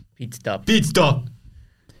 Pit Stop. Pit Stop.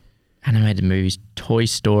 Animated movies. Toy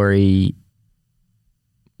Story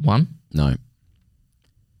 1? No.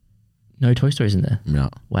 No Toy Stories in there? No.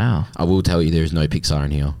 Wow. I will tell you there is no Pixar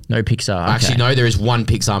in here. No Pixar. Okay. Actually, no, there is one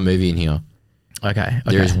Pixar movie in here. Okay.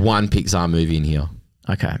 There is one Pixar movie in here.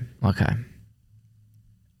 Okay.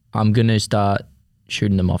 I'm going to start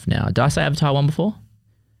shooting them off now. Did I say Avatar 1 before?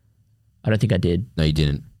 I don't think I did. No, you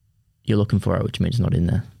didn't. You're looking for it, which means it's not in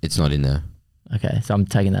there. It's not in there. Okay, so I'm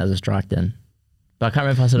taking that as a strike then. But I can't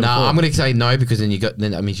remember if I said it before. No, I'm going to say no because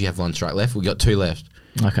then that means you have 1 strike left. We got 2 left.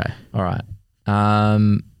 Okay, all right.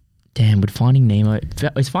 Damn, would Finding Nemo...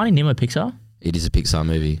 Is Finding Nemo Pixar? It is a Pixar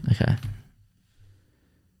movie. Okay.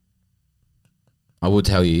 I will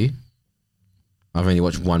tell you, I've only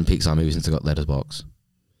watched 1 Pixar movie since I got Letterboxd.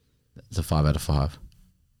 It's a 5 out of 5.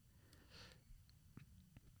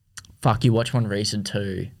 Fuck, you watched one recent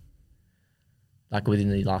too. Like within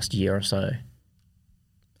the last year or so.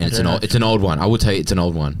 And it's an old one. I will tell you, it's an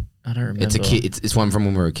old one. I don't remember. It's a kid. It's one from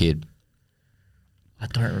when we were a kid. I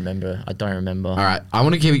don't remember. All right, I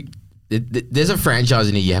want to give you. There's a franchise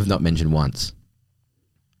in here you have not mentioned once.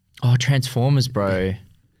 Oh, Transformers, bro.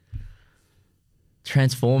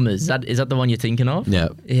 Transformers. Is that the one you're thinking of? Yeah.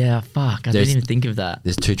 Yeah. Fuck, I didn't even think of that.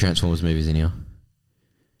 There's 2 Transformers movies in here.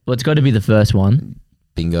 Well, it's got to be the first one,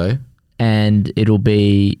 Bingo. and it'll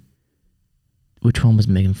be. Which one was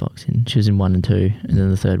Megan Fox in? She was in 1 and 2, and then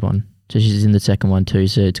the third one. So she's in the second one too.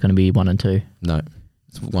 So it's going to be 1 and 2. No,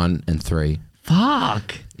 it's 1 and 3.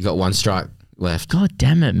 Fuck. You got 1 strike left. God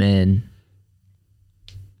damn it, man.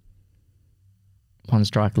 1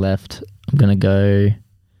 strike left. I'm going to go.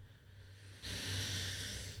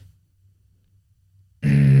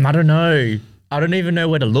 I don't know. I don't even know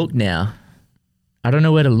where to look now. I don't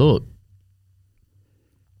know where to look.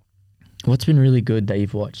 What's been really good that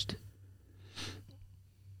you've watched?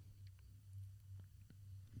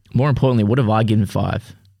 More importantly, what have I given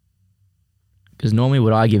 5? Because normally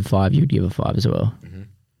what I give 5, you'd give a 5 as well. Mm-hmm.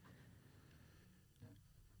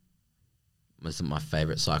 This is my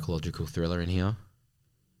favourite psychological thriller in here.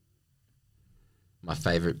 My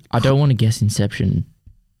favourite. I don't want to guess Inception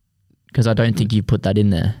because I don't think you put that in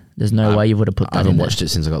there. There's no way you would have put that in there. I haven't watched it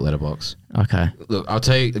since I got Letterboxd. Okay. Look, I'll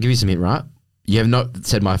give you some hint, right? You have not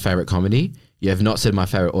said my favourite comedy. You have not said my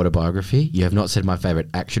favourite autobiography. You have not said my favourite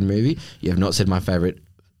action movie. You have not said my favourite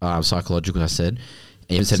psychological, I said. And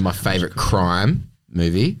you haven't said my favourite crime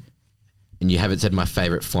movie. And you haven't said my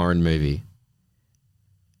favourite foreign movie.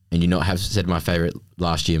 And you not have said my favourite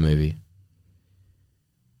last year movie.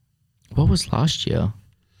 What was last year?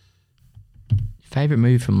 Favorite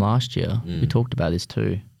movie from last year? We talked about this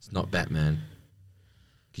too. It's not Batman.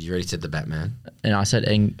 Because you already said the Batman. And I said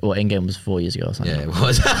Endgame was 4 years ago or something. Yeah, it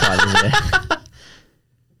was. 5 years ago.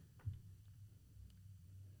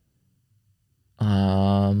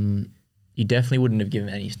 You definitely wouldn't have given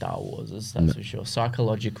any Star Wars, that's for sure.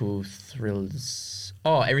 Psychological thrillers.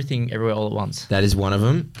 Oh, Everything, Everywhere, All at Once. That is one of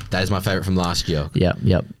them. That is my favourite from last year.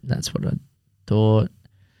 Yep. That's what I thought.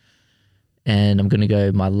 And I'm going to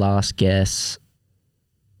go, my last guess,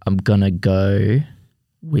 I'm going to go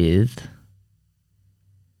with...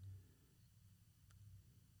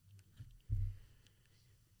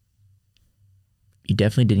 You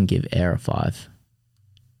definitely didn't give Air a 5.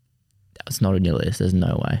 That's not on your list. There's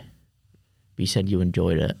no way. But you said you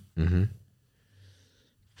enjoyed it. Mm-hmm.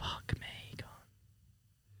 Fuck me. God.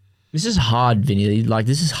 This is hard, Vinny. Like,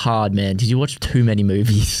 this is hard, man. Did you watch too many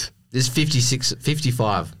movies? This is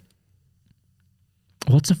 55.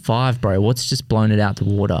 What's a 5, bro? What's just blown it out the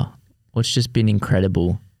water? What's just been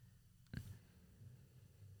incredible?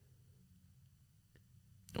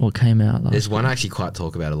 What came out last There's one I actually quite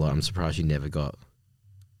talk about a lot. I'm surprised you never got.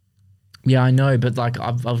 Yeah, I know, but like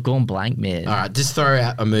I've gone blank, man. All right, just throw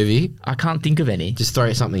out a movie. I can't think of any. Just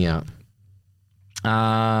throw something out.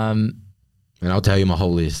 Um. And I'll tell you my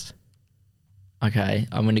whole list. Okay,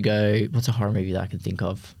 I'm gonna go. What's a horror movie that I can think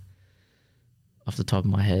of off the top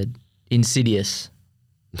of my head? Insidious.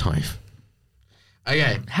 No.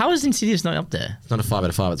 Okay. How is Insidious not up there? It's not a 5 out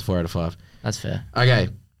of 5. It's a 4 out of 5. That's fair. Okay.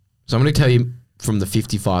 So I'm going to tell you from the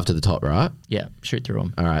 55 to the top, right? Yeah, shoot through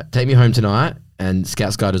them. All right. Take Me Home Tonight and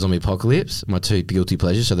Scout's Guide to Zombie Apocalypse. My 2 guilty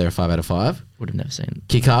pleasures, so they're a 5 out of 5. Would have never seen.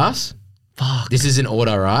 Kick-Ass. Fuck. This is in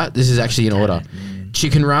order, right? This is actually in order.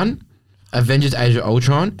 Chicken Run. Avengers Age of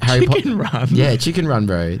Ultron. Harry Potter. Chicken Run. Yeah, Chicken Run,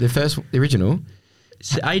 bro. The original.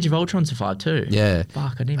 Age of Ultron's a 5 too. Yeah.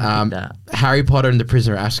 Fuck, I didn't even think that. Harry Potter and the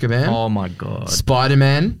Prisoner of Azkaban. Oh my god.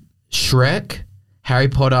 Spider-Man, Shrek, Harry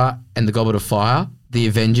Potter and the Goblet of Fire, The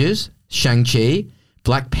Avengers, Shang-Chi,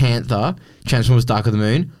 Black Panther, Transformers Dark of the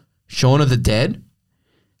Moon, Shaun of the Dead,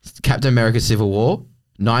 Captain America Civil War,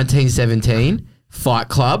 1917, Fight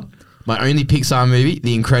Club, my only Pixar movie,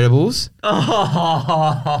 The Incredibles,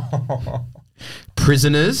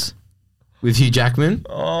 Prisoners with Hugh Jackman,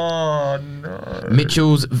 Oh no.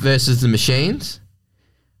 Mitchell's versus the Machines,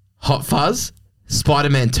 Hot Fuzz,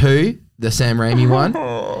 Spider-Man 2, the Sam Raimi one,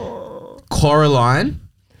 Coraline,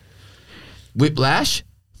 Whiplash,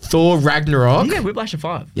 Thor Ragnarok. Yeah, Whiplash a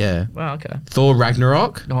 5. Yeah. Wow, okay. Thor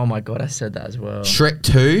Ragnarok, Oh my god, I said that as well. Shrek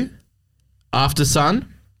 2, After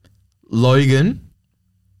Sun, Logan,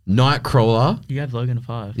 Nightcrawler. You gave Logan a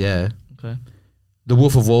 5. Yeah. Okay. The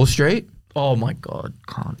Wolf of Wall Street, Oh my god,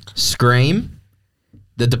 can't. Scream,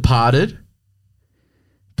 The Departed,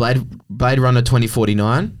 Blade Runner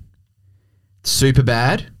 2049,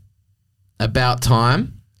 Superbad, About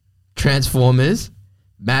Time, Transformers,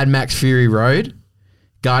 Mad Max Fury Road,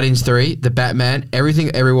 Guardians 3, The Batman,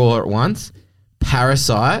 Everything Everywhere All at Once,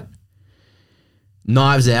 Parasite,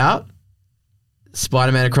 Knives Out,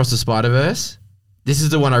 Spider-Man Across the Spider-Verse. This is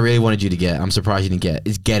the one I really wanted you to get. I'm surprised you didn't get.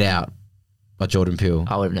 Is Get Out by Jordan Peele.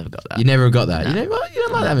 I would have never got that. You never got that. Nah. You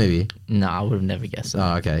don't like that movie. No, I would have never guessed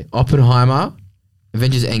that. Oh, okay. Oppenheimer,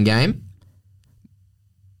 Avengers Endgame,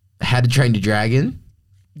 How to Train Your Dragon.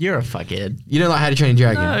 You're a fuckhead. You don't like How to Train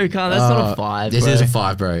Your Dragon? No, can't. That's not a 5. This bro. is a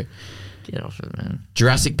 5, bro. Get off it, man.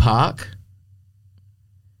 Jurassic Park,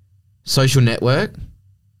 Social Network,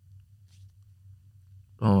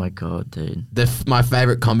 Oh my god, dude. my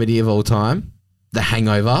favorite comedy of all time, The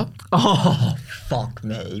Hangover. Oh, fuck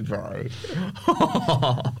me, bro.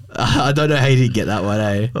 I don't know how you didn't get that one,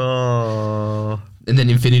 eh? Oh. And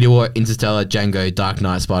then Infinity War, Interstellar, Django, Dark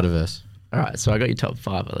Knight, Spider-Verse. All right, so I got your top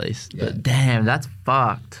 5 at least. Yeah. But damn, that's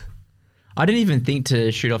fucked. I didn't even think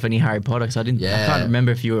to shoot off any Harry Potter because I can't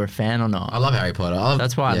remember if you were a fan or not. I love Harry Potter.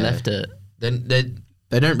 That's why I left it. Then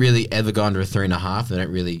they don't really ever go under a 3.5. They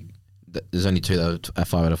don't really. There's only 2 that are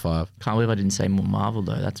 5 out of 5. Can't believe I didn't say more Marvel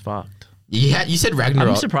though. That's fucked. Yeah, you said Ragnarok.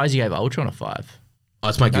 I'm surprised you gave Ultron a 5. Oh,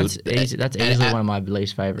 it's my That's guilty. easy. That's easily one of my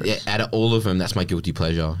least favorites. Yeah, out of all of them, that's my guilty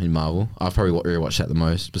pleasure in Marvel. I've probably rewatched that the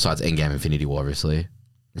most, besides Endgame, Infinity War, obviously.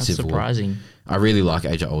 That's Civil War. surprising. I really like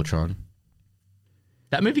Age of Ultron.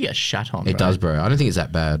 That movie gets shat on. It does, bro. I don't think it's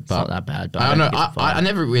that bad. It's But not that bad. But I don't know. think it's fine. I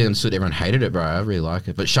never really understood everyone hated it, bro. I really like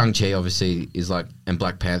it. But Shang-Chi obviously is like, and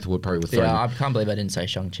Black Panther would probably throw. Yeah, I can't believe I didn't say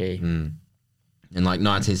Shang-Chi. And like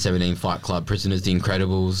 1917, Fight Club, Prisoners, The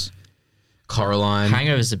Incredibles, Coraline.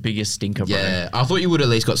 Hangover's the biggest stinker, bro. Yeah, I thought you would at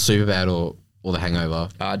least got Superbad or The Hangover.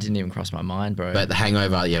 It didn't even cross my mind, bro. But The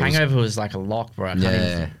Hangover, yeah. Hangover was like a lock, bro. I can't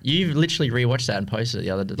even, you literally rewatched that and posted it the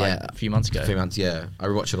other day, like a few months ago. 3 months, yeah. I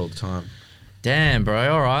rewatch it all the time. Damn,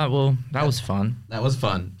 bro. All right. Well, that was fun. That was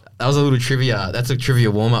fun. That was a little trivia. That's a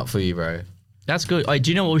trivia warm-up for you, bro. That's good. Oh,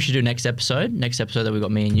 do you know what we should do next episode? Next episode that we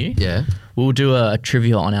got me and you? Yeah. We'll do a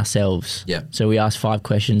trivia on ourselves. Yeah. So we ask 5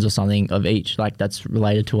 questions or something of each, like that's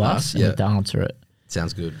related to us, and yeah. we have to answer it.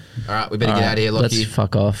 Sounds good. All right, we better get out of here, Lockie. Let's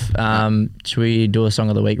fuck off. Should we do a song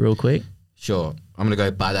of the week real quick? Sure. I'm going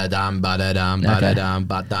to go ba-da-dum, ba-da-dum, ba-da-dum,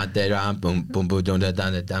 ba-da-da-dum, boom, boom, boom,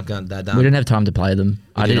 dum-da-dum-da-dum. We didn't have time to play them.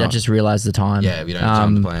 I not? just realised the time. Yeah, we don't have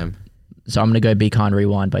time to play them. So I'm going to go Be Kind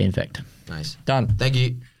Rewind by Infect. Nice. Done. Thank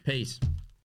you. Peace.